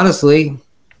honestly,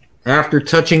 after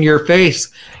touching your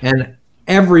face. And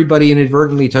everybody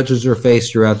inadvertently touches their face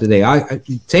throughout the day. I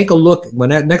take a look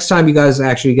next time you guys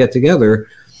actually get together.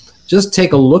 Just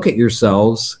take a look at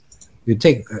yourselves. You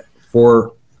take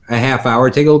for a half hour,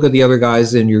 take a look at the other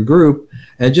guys in your group,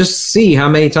 and just see how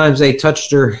many times they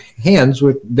touched their hands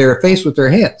with their face with their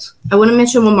hands. I want to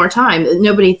mention one more time that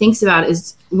nobody thinks about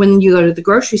is when you go to the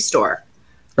grocery store.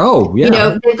 Oh,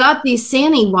 yeah. They've got these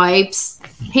Sani wipes,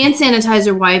 hand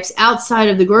sanitizer wipes outside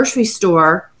of the grocery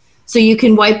store so you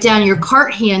can wipe down your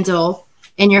cart handle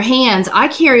and your hands. I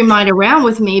carry mine around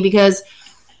with me because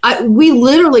we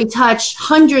literally touch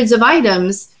hundreds of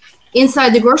items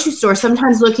inside the grocery store,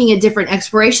 sometimes looking at different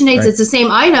expiration dates. Right. It's the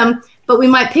same item, but we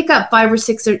might pick up 5 or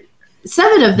 6 or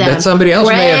 7 of them. That somebody else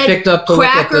may have picked up to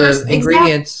crackers, look at the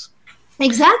ingredients.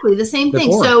 Exactly, the same thing.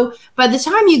 Before. So by the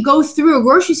time you go through a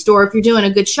grocery store, if you're doing a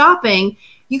good shopping,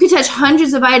 you can touch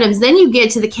hundreds of items. Then you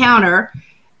get to the counter.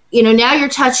 Now you're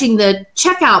touching the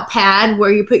checkout pad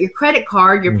where you put your credit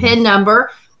card, your PIN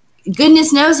number.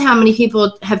 Goodness knows how many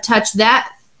people have touched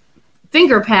that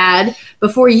finger pad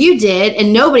before you did,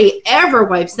 and nobody ever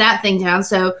wipes that thing down.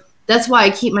 So that's why I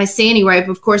keep my Sani wipe.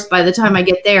 Of course, by the time I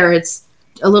get there, it's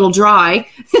a little dry.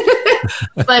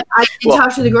 But I did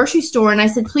talk to the grocery store, and I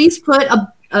said, please put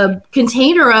a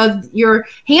container of your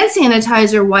hand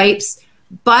sanitizer wipes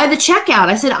by the checkout.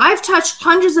 I said, I've touched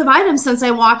hundreds of items since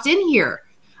I walked in here.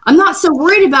 I'm not so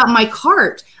worried about my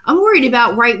cart. I'm worried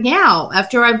about right now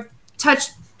after I've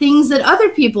touched things that other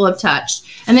people have touched.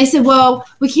 And they said, well,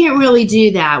 we can't really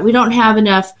do that. We don't have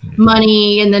enough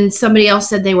money. And then somebody else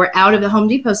said they were out of the Home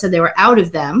Depot, said they were out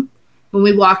of them when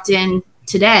we walked in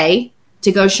today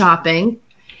to go shopping.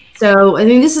 So I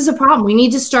think this is a problem. We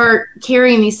need to start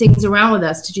carrying these things around with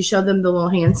us. Did you show them the little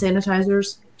hand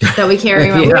sanitizers that we carry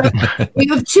around? Yeah. We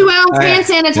have 2-ounce hand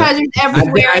sanitizers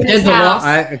everywhere I in did this house.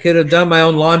 I could have done my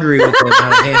own laundry with the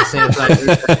amount of hand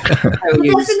sanitizer. But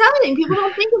that's another thing. People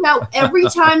don't think about every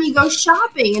time you go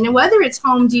shopping, and whether it's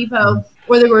Home Depot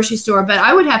or the grocery store. But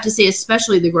I would have to say,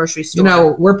 especially the grocery store. You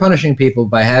know, we're punishing people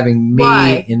by having me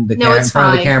Why? in the No, in it's front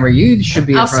of the fine. camera. You should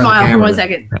be I'll in front smile of for the 1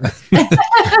 camera. second.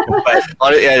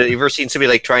 But you ever seen somebody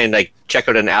like try and like check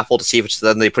out an apple to see if it's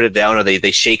then they put it down, or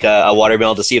they shake a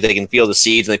watermelon to see if they can feel the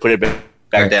seeds and they put it back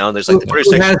Right. down. There's like the Who British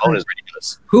section hasn't- alone is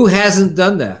ridiculous. Who hasn't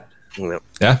done that? You know?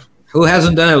 Yeah. Who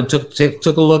hasn't done it?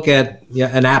 Took a look at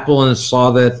an apple and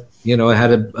saw that it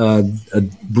had a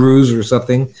bruise or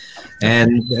something,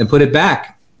 and put it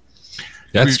back.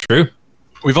 That's true.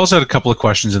 We've also had a couple of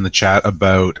questions in the chat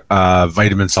about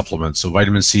vitamin supplements. So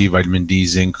vitamin C, vitamin D,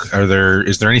 zinc.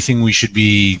 Is there anything we should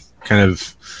be kind of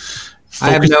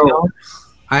focusing on?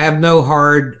 I have no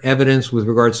hard evidence with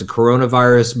regards to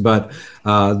coronavirus, but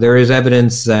there is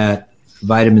evidence that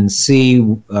vitamin C,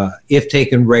 if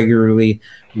taken regularly,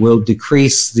 will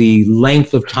decrease the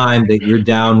length of time that you're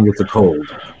down with the cold.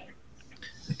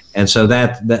 And so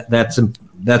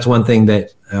that's one thing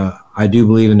that I do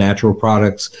believe in natural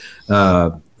products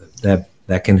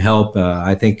that can help.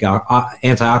 I think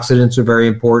antioxidants are very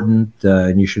important,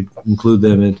 and you should include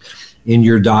them in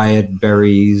your diet: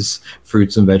 berries,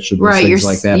 fruits and vegetables, Right, things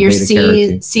like that. your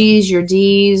beta-carotene. C's, your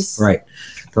D's. Right.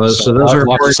 So those are lots of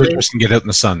important. citrus can get out in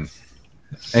the sun.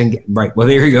 And right, well,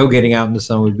 there you go. Getting out in the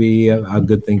sun would be a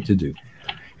good thing to do.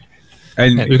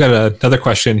 And We've got another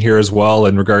question here as well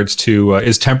in regards to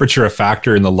is temperature a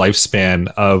factor in the lifespan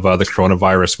of the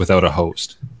coronavirus without a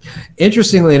host?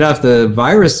 Interestingly enough, the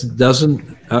virus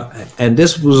doesn't, and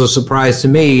this was a surprise to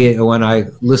me when I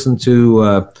listened to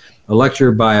a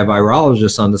lecture by a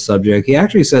virologist on the subject. He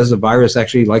actually says the virus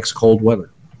actually likes cold weather.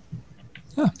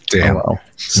 damn. Oh, well.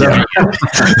 So,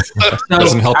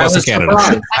 Doesn't help I us in was Canada.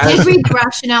 surprised. I did read the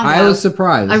rationale. I though. was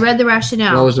surprised. I read the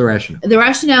rationale. What was the rationale? The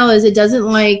rationale is it doesn't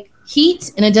like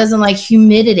heat and it doesn't like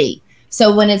humidity.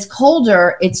 So when it's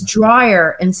colder, it's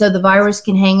drier, and so the virus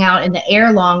can hang out in the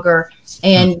air longer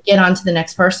and get on to the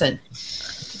next person.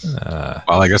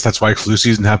 Well, I guess that's why flu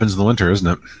season happens in the winter, isn't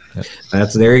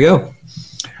it? There you go.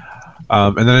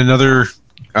 And then another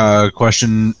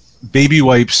question: baby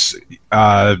wipes,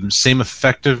 same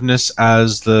effectiveness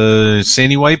as the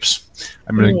Sani wipes?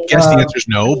 I'm going to guess the answer is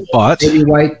no, but Baby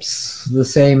wipes the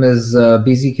same as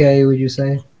BZK, would you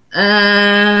say?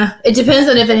 It depends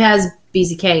on if it has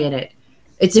BZK in it.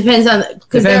 It depends on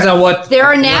Depends on what. there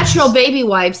are natural baby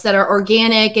wipes that are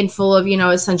organic and full of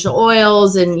essential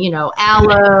oils and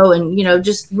aloe and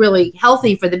just really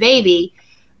healthy for the baby,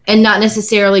 and not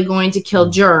necessarily going to kill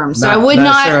germs. So I would not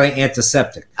not. necessarily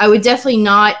antiseptic. I would definitely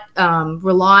not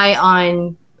rely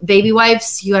on baby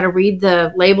wipes. You got to read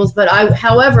the labels, but I,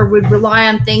 however, would rely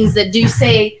on things that do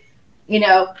say,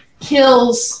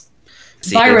 kills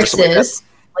viruses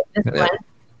like this one.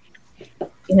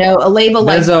 A label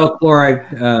like Benzoyl chloride.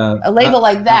 a label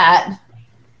like that,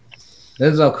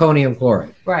 Benzalkonium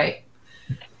chloride. right?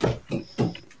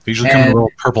 they usually come in a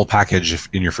little purple package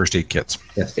in your first aid kits.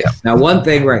 Yes. Yeah. Now, one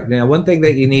thing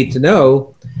that you need to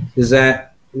know is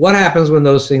that what happens when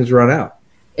those things run out.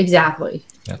 Exactly.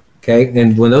 Okay,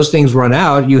 and when those things run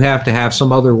out, you have to have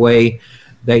some other way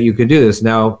that you can do this.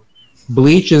 Now,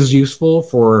 bleach is useful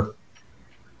for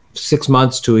 6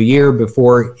 months to a year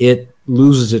before it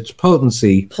loses its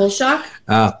potency. Pull shock.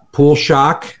 Pool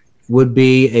shock would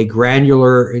be a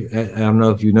granular. I don't know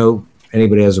if you know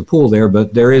anybody has a pool there,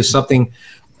 but there is something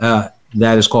that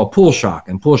is called pool shock,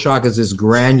 and pool shock is this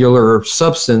granular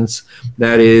substance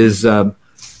that is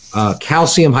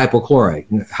calcium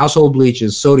hypochlorite. Household bleach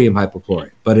is sodium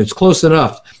hypochlorite, but it's close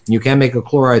enough. You can make a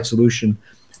chloride solution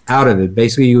out of it.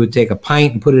 Basically, you would take a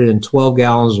pint and put it in 12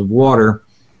 gallons of water,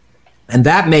 and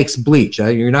that makes bleach.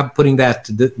 You're not putting that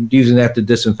using that to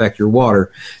disinfect your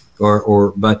water,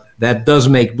 but that does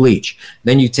make bleach.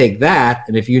 Then you take that,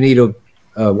 and if you need a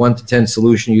 1 to 10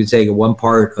 solution, you take 1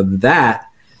 part of that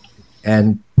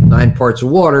and 9 parts of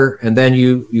water, and then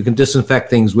you can disinfect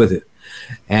things with it.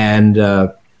 And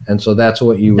so that's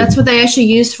what you. That's what they actually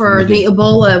used for the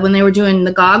Ebola when they were doing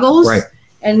the goggles. Right.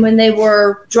 And when they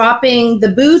were dropping the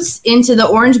boots into the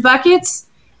orange buckets,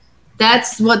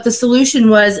 that's what the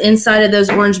solution was inside of those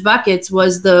orange buckets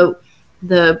was the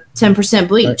 10%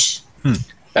 bleach. Right.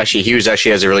 Actually, Hughes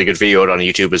actually has a really good video out on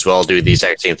YouTube as well, doing the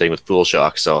exact same thing with pool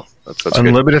shock. So that's good.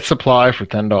 Unlimited supply for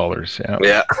 $10.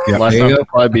 Yeah. Yeah. Last there you time go.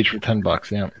 supply beach for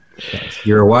 $10. Yeah.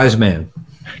 You're a wise man.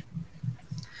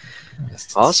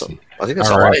 Awesome. I think that's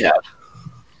All all right. I have.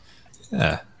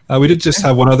 Yeah. We did just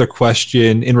have one other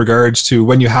question in regards to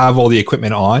when you have all the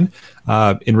equipment on,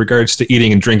 in regards to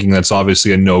eating and drinking. That's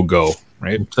obviously a no-go,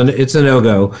 right? It's a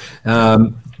no-go.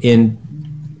 In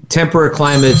temperate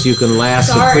climates, you can last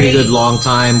a pretty good long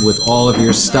time with all of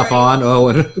your stuff on.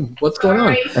 Oh, what's going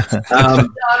on?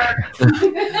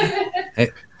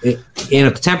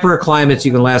 In temperate climates,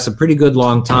 you can last a pretty good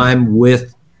long time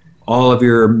with all of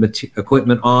your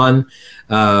equipment on.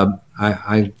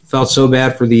 I felt so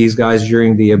bad for these guys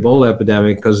during the Ebola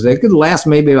epidemic because they could last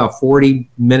maybe about 40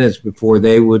 minutes before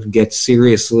they would get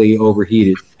seriously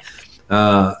overheated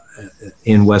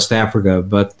in West Africa.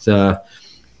 But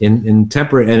in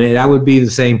temperate, and that would be the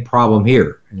same problem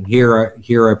here. And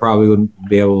here I probably wouldn't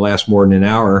be able to last more than an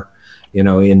hour,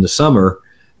 in the summer,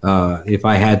 if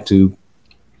I had to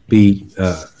be,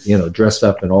 dressed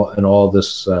up in all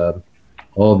this,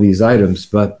 all these items.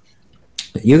 But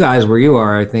you guys, where you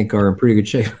are, I think, are in pretty good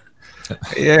shape.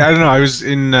 Yeah, I don't know. I was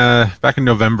in back in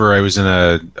November. I was in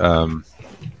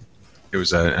it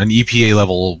was an EPA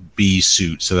level B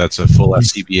suit, so that's a full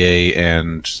SCBA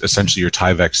and essentially your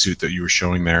Tyvek suit that you were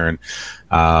showing there. And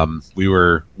we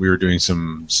were doing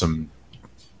some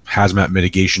hazmat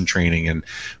mitigation training, and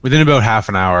within about half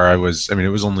an hour, it was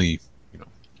only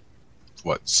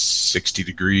 60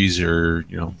 degrees or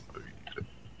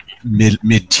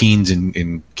mid-teens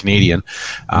in Canadian,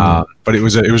 but it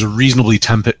was a reasonably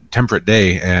temperate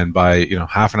day, and by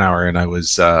half an hour in, I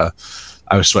was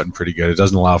sweating pretty good. It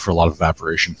doesn't allow for a lot of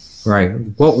evaporation. Right.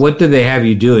 What did they have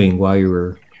you doing while you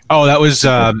were? Oh, that was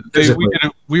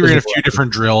we were in a few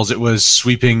different drills. It was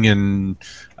sweeping and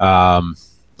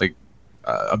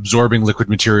absorbing liquid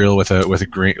material with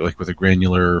a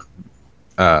granular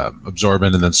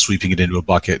absorbent, and then sweeping it into a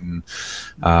bucket, and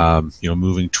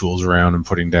moving tools around and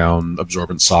putting down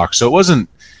absorbent socks. So it wasn't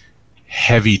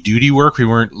heavy duty work. We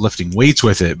weren't lifting weights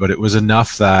with it, but it was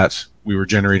enough that we were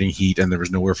generating heat and there was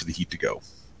nowhere for the heat to go.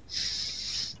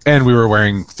 And we were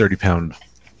wearing 30-pound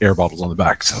air bottles on the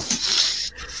back.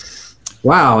 So,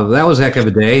 wow, that was a heck of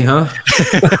a day, huh?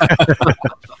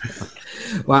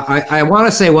 Well, I want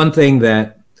to say one thing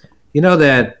that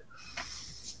that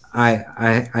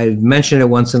I mention it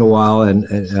once in a while, and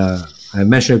I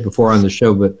mentioned it before on the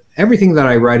show, but everything that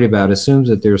I write about assumes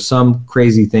that there's some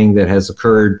crazy thing that has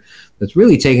occurred that's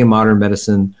really taken modern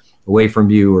medicine away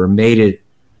from you or made it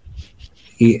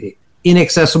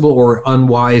inaccessible or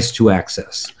unwise to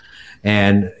access.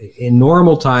 And in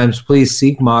normal times, please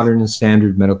seek modern and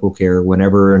standard medical care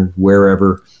whenever and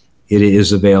wherever it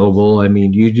is available. I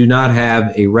mean, you do not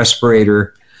have a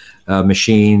respirator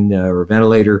machine or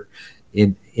ventilator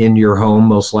in your home,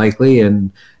 most likely,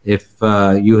 and if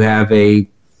you have a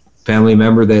family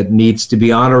member that needs to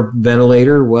be on a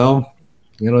ventilator, well,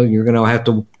 you're going to have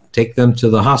to take them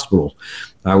to the hospital.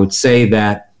 I would say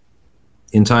that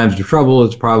in times of trouble,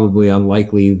 it's probably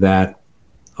unlikely that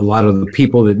a lot of the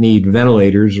people that need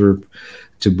ventilators or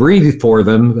to breathe for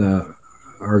them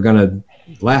are going to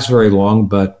last very long.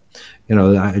 But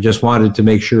I just wanted to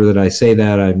make sure that I say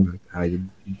that. I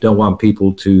don't want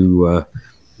people to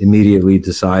immediately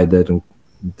decide that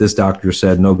this doctor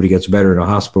said nobody gets better in a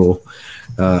hospital.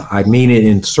 I mean it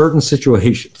in certain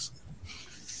situations.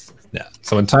 Yeah.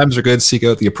 So when times are good, seek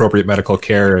out the appropriate medical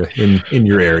care in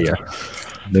your area.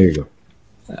 There you go.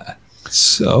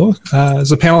 So does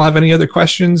the panel have any other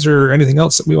questions or anything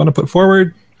else that we want to put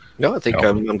forward? No, I think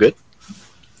I'm good.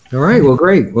 All right. Well,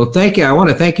 great. Well, thank you. I want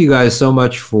to thank you guys so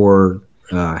much for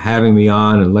having me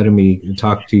on and letting me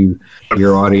talk to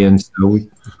your audience.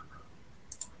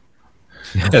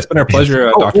 Yeah, it's been our pleasure,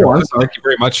 Dr. Thank you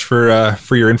very much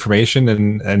for your information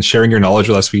and sharing your knowledge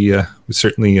with us. We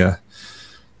certainly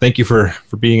thank you for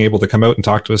being able to come out and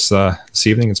talk to us this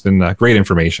evening. It's been great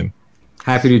information.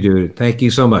 Happy to do it. Thank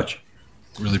you so much.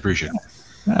 Really appreciate it.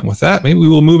 And with that, maybe we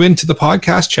will move into the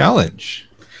podcast challenge.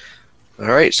 All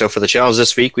right. So for the challenge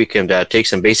this week, we can take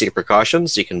some basic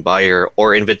precautions. You can buy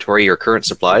or inventory your current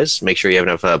supplies. Make sure you have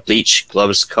enough bleach,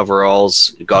 gloves,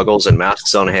 coveralls, goggles, and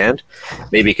masks on hand.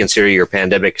 Maybe consider your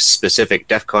pandemic-specific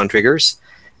DEFCON triggers.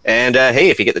 And hey,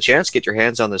 if you get the chance, get your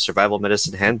hands on the Survival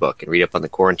Medicine Handbook and read up on the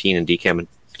quarantine and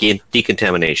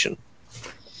decontamination.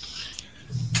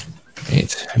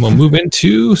 Right. And we'll move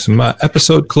into some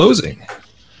episode closing.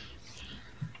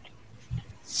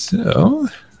 So,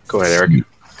 go ahead, Eric.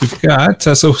 We've got,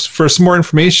 so for some more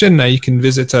information, you can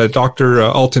visit Dr.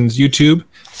 Alton's YouTube.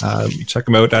 Check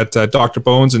him out at Dr.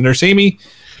 Bones and Nurse Amy.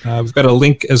 We've got a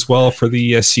link as well for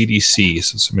the CDC,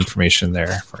 so some information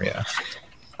there for you.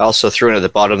 I also threw in at the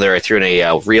bottom there, I threw in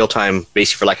a real-time,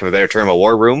 basically for lack of a better term, a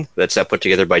war room that's put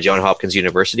together by Johns Hopkins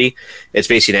University. It's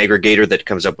basically an aggregator that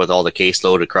comes up with all the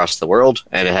caseload across the world,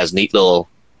 and it has neat little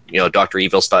Dr.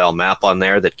 Evil style map on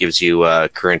there that gives you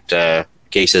current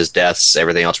cases, deaths,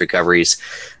 everything else, recoveries.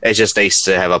 It's just nice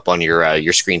to have up on your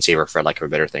screensaver, for lack of a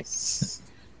better thing.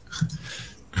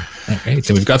 All right,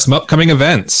 so we've got some upcoming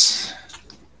events.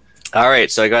 All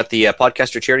right, so I got the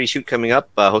Podcaster Charity Shoot coming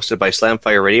up, hosted by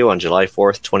Slamfire Radio on July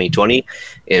 4th, 2020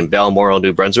 in Balmoral,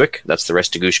 New Brunswick. That's the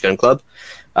Restigouche Gun Club.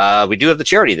 We do have the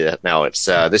charity now. It's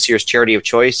this year's charity of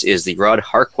choice is the Rod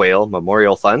Harquail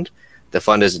Memorial Fund. The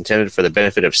fund is intended for the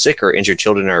benefit of sick or injured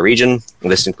children in our region.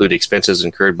 This includes expenses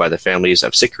incurred by the families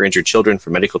of sick or injured children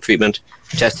for medical treatment,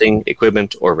 testing,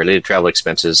 equipment, or related travel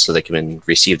expenses so they can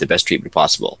receive the best treatment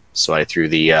possible. So I threw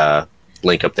the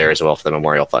link up there as well for the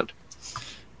Memorial Fund.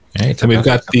 All right, so we've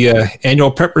got the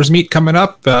annual Preppers Meet coming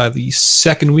up the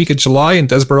second week of July in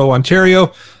Desborough,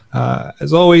 Ontario.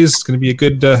 As always, it's going to be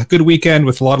a good weekend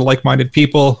with a lot of like-minded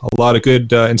people, a lot of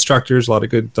good instructors, a lot of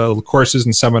good courses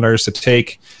and seminars to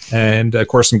take, and of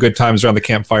course some good times around the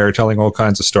campfire telling all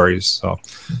kinds of stories. So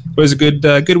it was a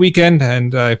good weekend,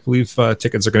 and I believe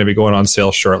tickets are going to be going on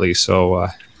sale shortly. So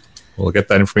we'll get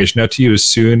that information out to you as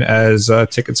soon as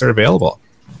tickets are available.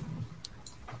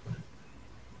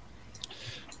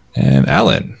 And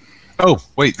Alan. Oh,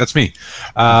 wait, that's me.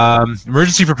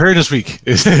 Emergency Preparedness Week,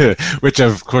 which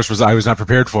of course I was not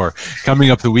prepared for.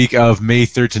 Coming up the week of May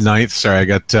 3rd to 9th. Sorry, I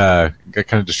got kind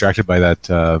of distracted by that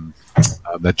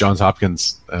Johns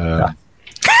Hopkins. Pretty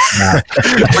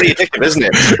addictive, isn't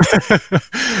it?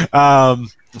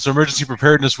 So Emergency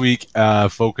Preparedness Week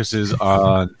focuses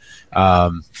on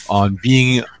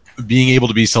being able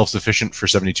to be self-sufficient for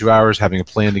 72 hours, having a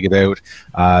plan to get out.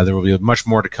 There will be much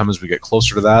more to come as we get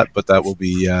closer to that, but that will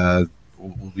be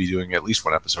we'll be doing at least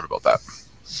one episode about that.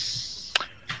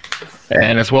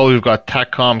 And as well, we've got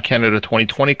TACCOM Canada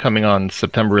 2020 coming on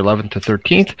September 11th to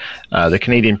 13th. The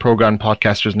Canadian Pro Gun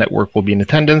Podcasters Network will be in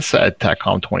attendance at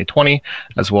TACCOM 2020,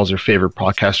 as well as their favorite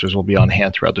podcasters will be on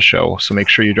hand throughout the show. So make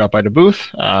sure you drop by the booth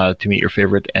to meet your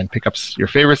favorite and pick up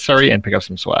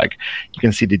some swag. You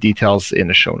can see the details in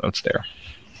the show notes there.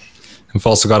 We've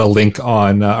also got a link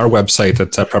on our website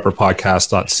at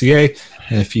prepperpodcast.ca.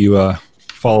 And if you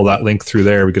follow that link through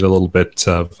there, we get a little bit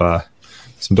of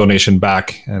some donation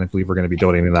back, and I believe we're going to be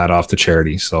donating that off to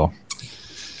charity. So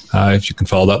if you can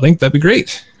follow that link, that'd be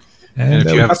great. And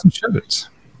if you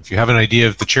have an idea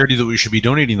of the charity that we should be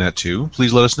donating that to,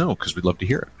 please let us know, because we'd love to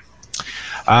hear it.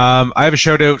 I have a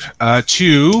shout out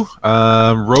to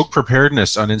Rogue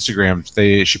Preparedness on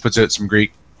Instagram. She puts out some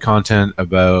great content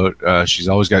about she's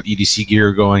always got EDC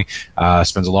gear going,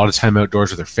 spends a lot of time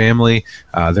outdoors with her family.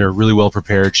 They're really well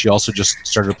prepared. She also just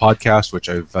started a podcast, which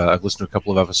I've listened to a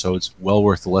couple of episodes, well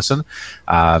worth the listen.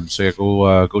 So yeah,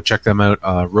 go check them out.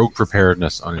 Rogue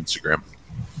Preparedness on Instagram.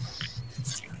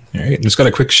 All right, just got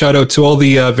a quick shout out to all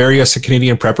the various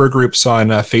Canadian prepper groups on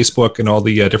Facebook and all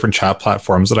the different chat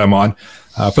platforms that I'm on.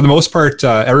 For the most part,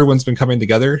 everyone's been coming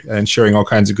together and sharing all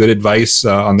kinds of good advice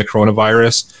on the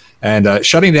coronavirus, and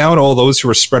shutting down all those who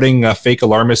are spreading fake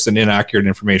alarmist and inaccurate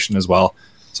information as well.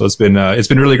 So it's been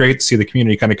really great to see the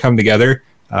community kind of come together,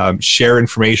 share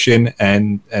information,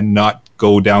 and not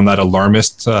go down that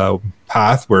alarmist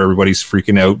path where everybody's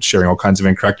freaking out, sharing all kinds of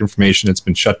incorrect information. It's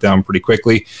been shut down pretty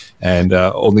quickly, and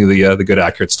only the good,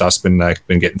 accurate stuff's been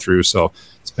getting through. So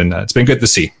it's been good to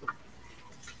see.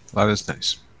 That is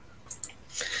nice.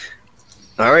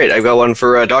 All right, I've got one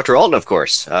for Dr. Alton, of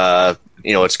course.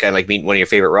 It's kind of like meeting one of your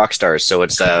favorite rock stars, so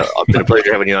it's been a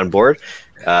pleasure having you on board.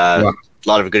 A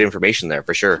lot of good information there,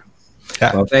 for sure.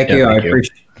 Yeah. Well, thank you.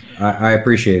 I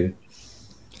appreciate it.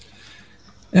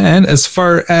 And as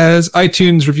far as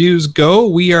iTunes reviews go,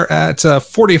 we are at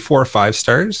 44 5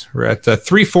 stars. We're at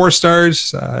 3 4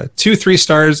 stars, 2 3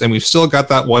 stars, and we've still got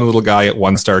that one little guy at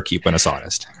 1 star keeping us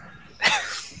honest.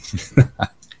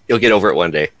 You'll get over it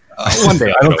one day. One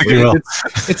day, I don't think you will.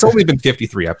 It's only been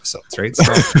 53 episodes, right?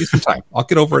 So give some time. I'll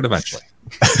get over it eventually.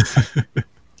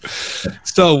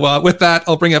 So with that,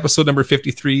 I'll bring episode number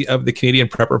 53 of the Canadian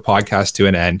Prepper Podcast to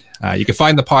an end. You can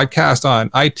find the podcast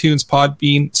on iTunes,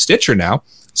 Podbean, Stitcher now,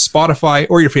 Spotify,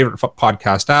 or your favorite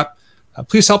podcast app.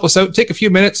 Please help us out. Take a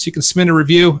few minutes. You can submit a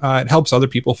review. It helps other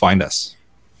people find us.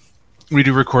 We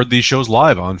do record these shows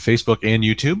live on Facebook and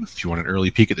YouTube. If you want an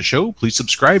early peek at the show, please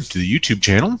subscribe to the YouTube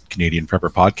channel, Canadian Prepper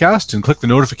Podcast, and click the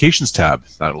notifications tab.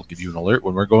 That'll give you an alert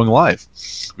when we're going live.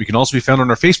 We can also be found on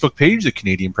our Facebook page, the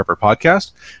Canadian Prepper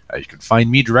Podcast. You can find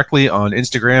me directly on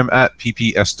Instagram at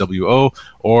PPSWO,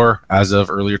 or as of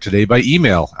earlier today by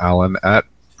email,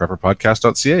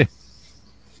 alan@prepperpodcast.ca.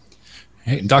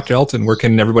 Hey, Dr. Elton, where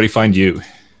can everybody find you?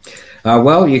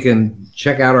 Well, you can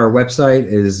check out our website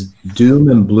is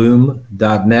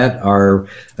doomandbloom.net. Our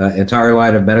entire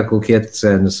line of medical kits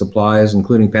and supplies,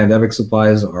 including pandemic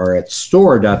supplies, are at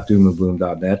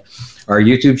store.doomandbloom.net. Our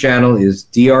YouTube channel is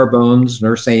Dr. Bones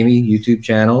Nurse Amy YouTube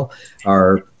channel.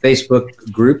 Our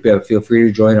Facebook group, feel free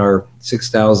to join our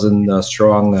 6,000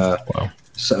 strong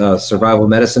survival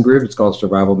medicine group. It's called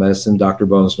Survival Medicine, Dr.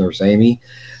 Bones Nurse Amy.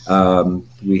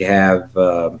 We have,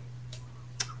 let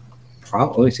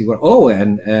me see what,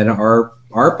 and our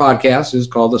podcast is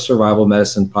called the Survival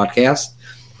Medicine Podcast,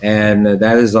 and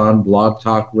that is on Blog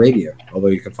Talk Radio, although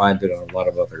you can find it on a lot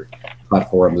of other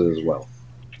platforms as well.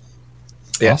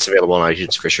 Yeah, it's available on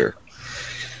iTunes for sure.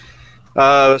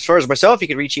 As far as myself, you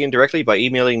can reach Ian directly by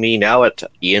emailing me now at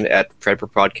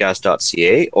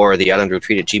ian@prepperpodcast.ca or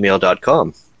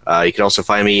theislandretreat@gmail.com. You can also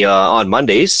find me on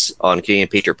Mondays on Canadian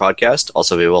Patriot Podcast,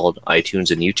 also available on iTunes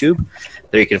and YouTube.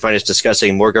 There you can find us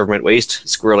discussing more government waste,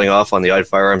 squirreling off on the odd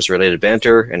firearms-related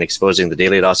banter, and exposing the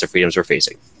daily loss of freedoms we're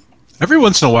facing. Every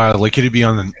once in a while, I'd like you to be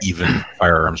on an even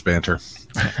firearms banter.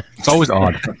 It's always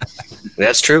odd.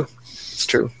 That's true. It's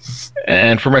true.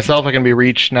 And for myself, I can be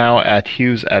reached now at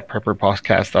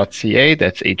hughes@prepperpodcast.ca.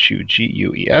 That's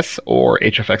HUGUES, or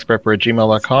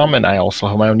hfxprepper@gmail.com. And I also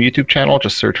have my own YouTube channel.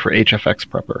 Just search for HFX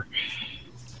Prepper.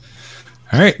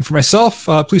 All right. For myself,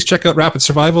 please check out Rapid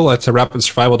Survival at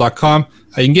rapidsurvival.com.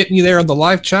 You can get me there on the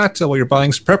live chat while you're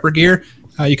buying some prepper gear.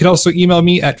 You can also email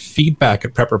me at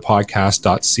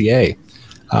feedback@prepperpodcast.ca.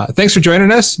 Thanks for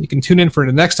joining us. You can tune in for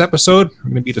the next episode.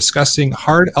 We're going to be discussing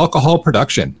hard alcohol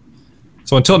production.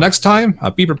 So until next time,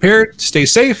 be prepared, stay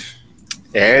safe,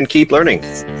 and keep learning.